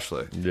Bobby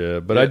Lashley. Yeah,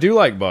 but I do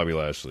like Bobby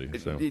Lashley.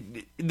 So.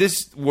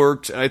 This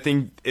works, and I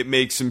think it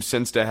makes some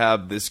sense to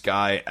have this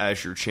guy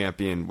as your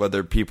champion,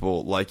 whether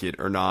people like it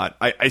or not.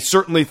 I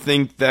certainly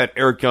think that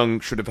Eric Young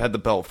should have had the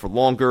belt for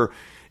longer.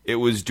 It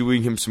was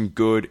doing him some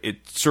good.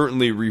 It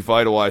certainly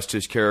revitalized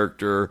his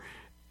character,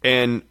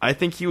 and I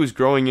think he was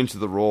growing into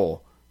the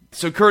role.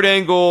 So Kurt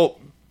Angle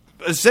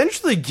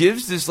essentially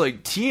gives this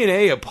like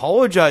TNA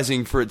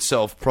apologizing for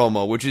itself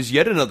promo, which is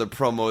yet another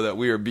promo that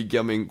we are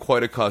becoming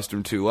quite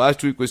accustomed to.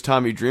 Last week was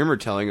Tommy Dreamer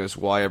telling us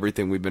why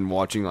everything we've been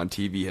watching on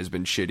TV has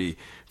been shitty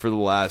for the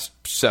last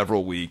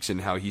several weeks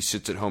and how he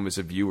sits at home as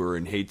a viewer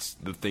and hates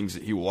the things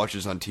that he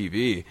watches on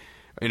TV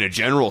in a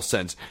general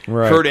sense.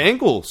 Right. Kurt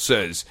Angle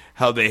says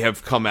how they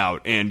have come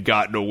out and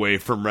gotten away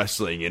from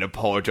wrestling and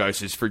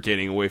apologizes for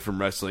getting away from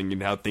wrestling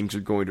and how things are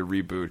going to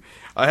reboot.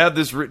 I have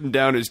this written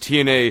down as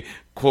TNA,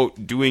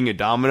 quote, doing a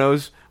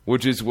Domino's,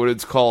 which is what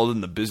it's called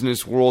in the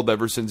business world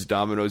ever since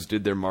Domino's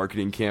did their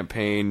marketing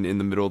campaign in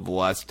the middle of the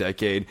last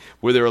decade,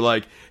 where they were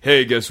like,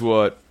 hey, guess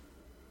what?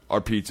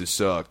 Our pizza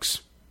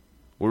sucks.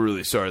 We're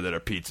really sorry that our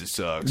pizza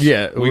sucks.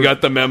 Yeah. We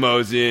got the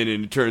memos in,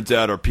 and it turns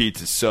out our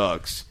pizza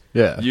sucks.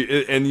 Yeah.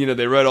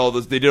 They read all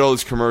this, they did all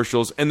those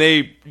commercials, and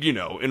they,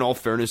 in all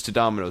fairness to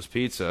Domino's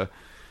Pizza,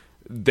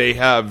 they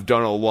have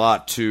done a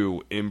lot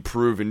to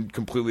improve and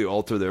completely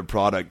alter their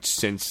product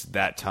since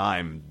that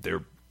time.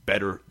 They're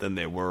better than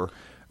they were.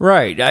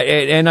 Right.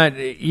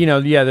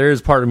 There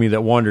is part of me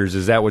that wonders,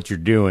 is that what you're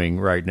doing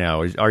right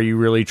now? Are you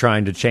really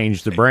trying to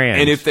change the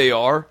brand? And if they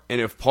are,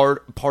 and if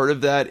part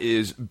of that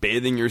is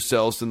bathing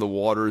yourselves in the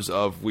waters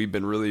of we've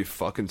been really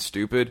fucking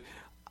stupid,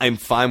 I'm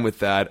fine with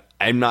that.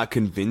 I'm not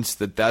convinced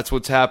that that's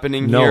what's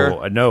happening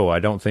here. No, I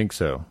don't think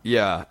so.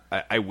 Yeah,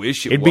 I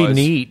wish It'd be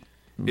neat.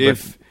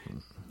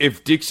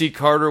 If Dixie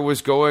Carter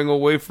was going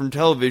away from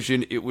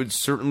television, it would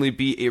certainly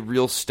be a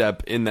real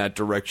step in that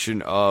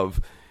direction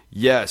of,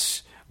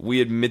 yes, we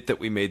admit that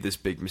we made this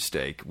big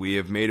mistake. We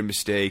have made a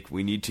mistake.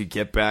 We need to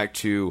get back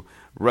to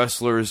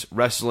wrestlers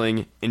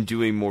wrestling and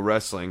doing more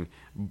wrestling.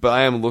 But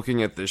I am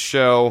looking at this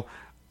show,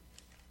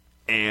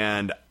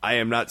 and I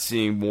am not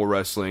seeing more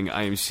wrestling.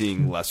 I am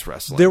seeing less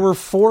wrestling. There were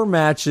 4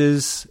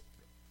 matches,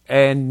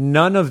 and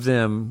none of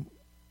them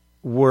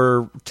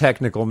were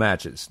technical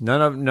matches.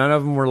 None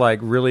of them were like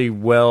really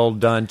well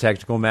done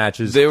technical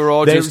matches. They were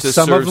all just to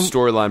serve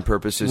storyline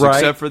purposes, right,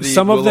 except for the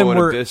some Willow of them and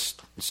were, Abyss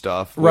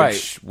stuff, which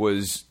right,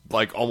 was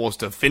like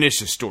almost to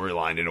finish a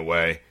storyline in a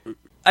way.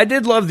 I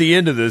did love the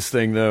end of this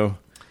thing though.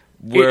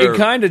 It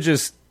kind of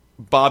just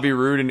Bobby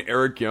Roode and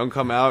Eric Young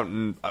come out,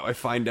 and I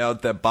find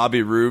out that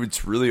Bobby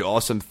Roode's really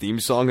awesome theme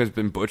song has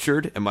been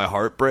butchered, and my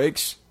heart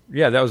breaks.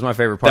 Yeah, that was my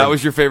favorite part. That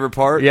was your favorite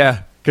part?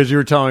 Yeah. Because you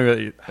were telling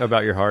me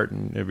about your heart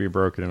and it'd be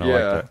broken and all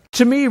like that.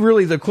 To me,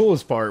 really, the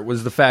coolest part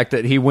was the fact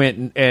that he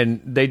went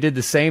and they did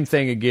the same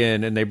thing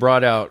again, and they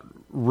brought out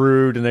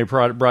Rude and they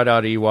brought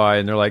out EY,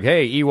 and they're like,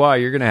 hey, EY,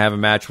 you're going to have a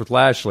match with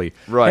Lashley.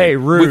 Right. Hey,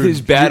 Rude. With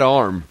his bad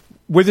arm.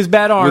 With his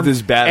bad arm. With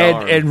his bad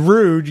arm. And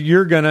Rude,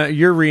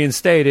 you're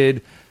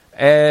reinstated.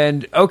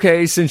 And,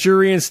 okay, since you're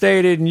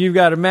reinstated and you've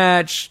got a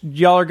match,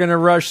 y'all are going to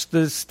rush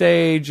the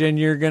stage and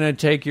you're going to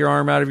take your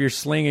arm out of your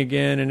sling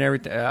again and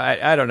everything.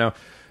 I don't know.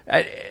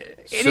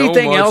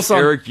 Anything else on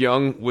Eric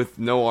Young with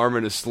no arm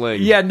in a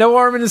sling? Yeah, no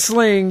arm in a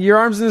sling. Your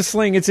arm's in a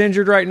sling. It's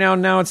injured right now.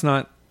 Now it's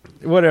not.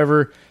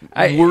 Whatever.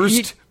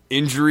 Worst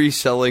injury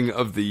selling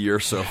of the year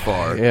so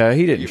far. Yeah,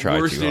 he didn't try too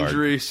hard. Worst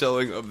injury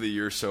selling of the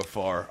year so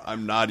far.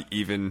 I'm not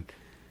even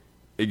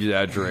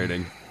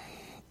exaggerating.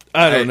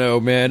 I don't know,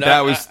 man.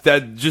 That was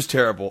just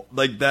terrible.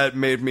 Like that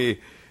made me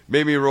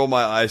roll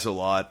my eyes a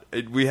lot.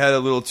 We had a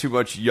little too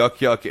much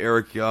yuck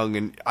Eric Young,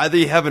 and either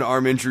you have an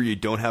arm injury, you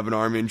don't have an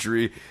arm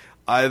injury.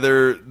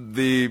 Either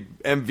the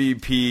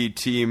MVP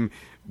team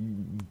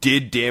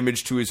did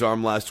damage to his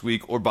arm last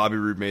week, or Bobby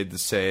Roode made the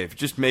save.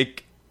 Just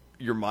make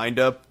your mind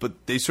up.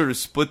 But they sort of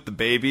split the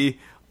baby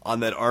on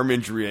that arm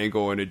injury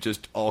angle, and it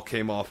just all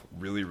came off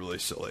really, really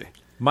silly.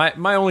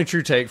 My only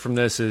true take from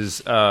this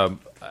is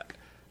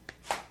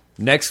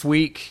next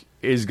week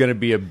is going to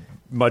be a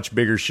much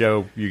bigger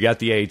show. You got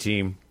the A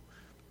team.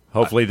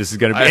 Hopefully, this is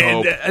going to be. I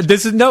hope.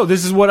 This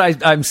is what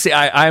I'm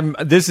saying.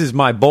 This is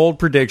my bold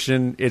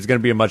prediction. It's going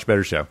to be a much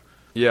better show.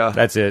 Yeah,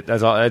 that's it.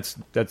 That's all.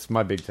 That's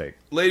my big take.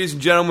 Ladies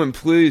and gentlemen,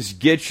 please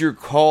get your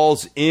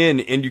calls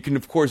in, and you can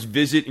of course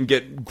visit and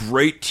get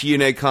great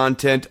TNA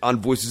content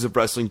on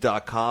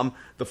voicesofwrestling.com,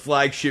 the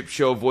flagship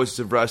show of Voices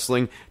of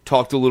Wrestling.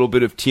 Talked a little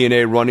bit of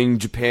TNA running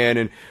Japan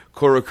and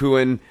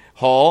Korakuen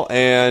Hall,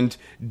 and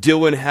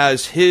Dylan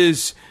has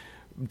his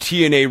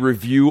TNA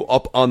review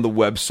up on the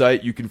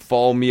website. You can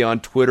follow me on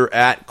Twitter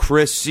at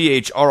Chris,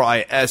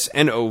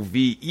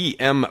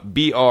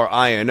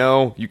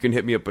 ChrisNovembrino. You can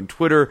hit me up on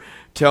Twitter.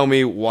 Tell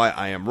me why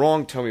I am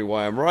wrong. Tell me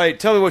why I'm right.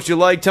 Tell me what you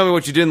like. Tell me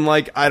what you didn't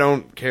like. I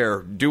don't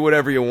care. Do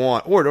whatever you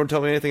want. Or don't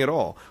tell me anything at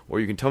all. Or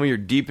you can tell me your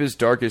deepest,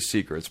 darkest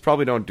secrets.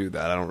 Probably don't do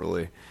that. I don't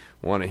really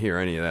want to hear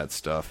any of that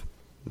stuff.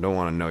 Don't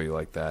want to know you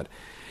like that.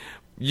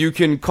 You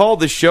can call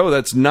the show.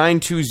 That's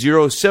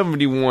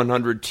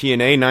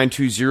 920-7100-TNA,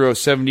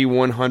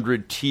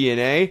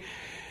 920-7100-TNA.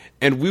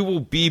 And we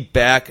will be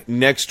back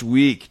next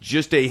week.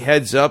 Just a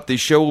heads up, the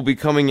show will be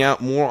coming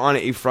out more on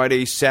a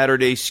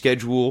Friday-Saturday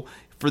schedule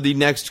for the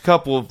next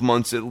couple of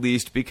months at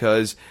least,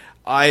 because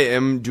I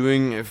am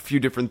doing a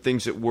few different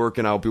things at work,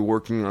 and I'll be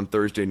working on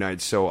Thursday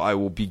nights, so I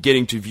will be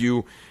getting to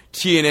view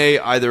TNA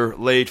either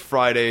late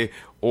Friday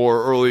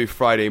or early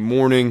Friday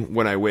morning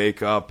when I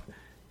wake up,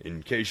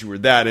 in case you were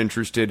that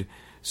interested.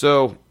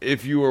 So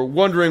if you are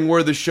wondering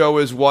where the show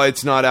is, why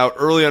it's not out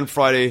early on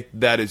Friday,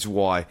 that is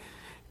why.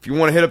 If you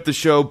want to hit up the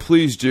show,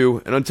 please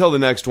do. And until the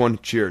next one,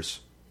 cheers.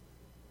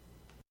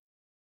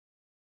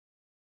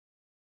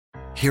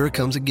 Here it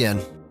comes again.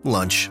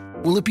 Lunch.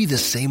 Will it be the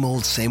same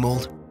old, same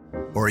old?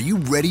 Or are you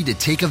ready to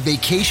take a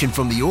vacation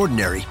from the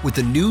ordinary with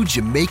the new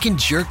Jamaican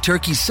Jerk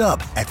Turkey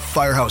Sub at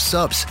Firehouse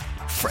Subs?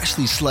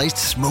 Freshly sliced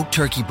smoked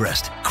turkey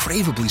breast,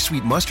 craveably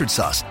sweet mustard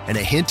sauce, and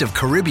a hint of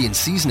Caribbean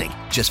seasoning.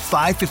 Just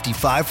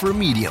 $5.55 for a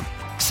medium.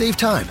 Save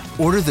time.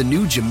 Order the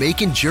new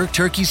Jamaican Jerk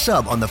Turkey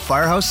Sub on the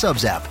Firehouse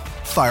Subs app.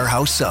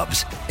 Firehouse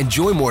Subs.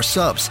 Enjoy more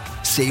subs.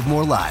 Save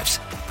more lives.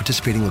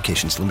 Participating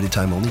locations. Limited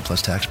time only,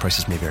 plus tax.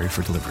 Prices may vary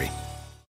for delivery.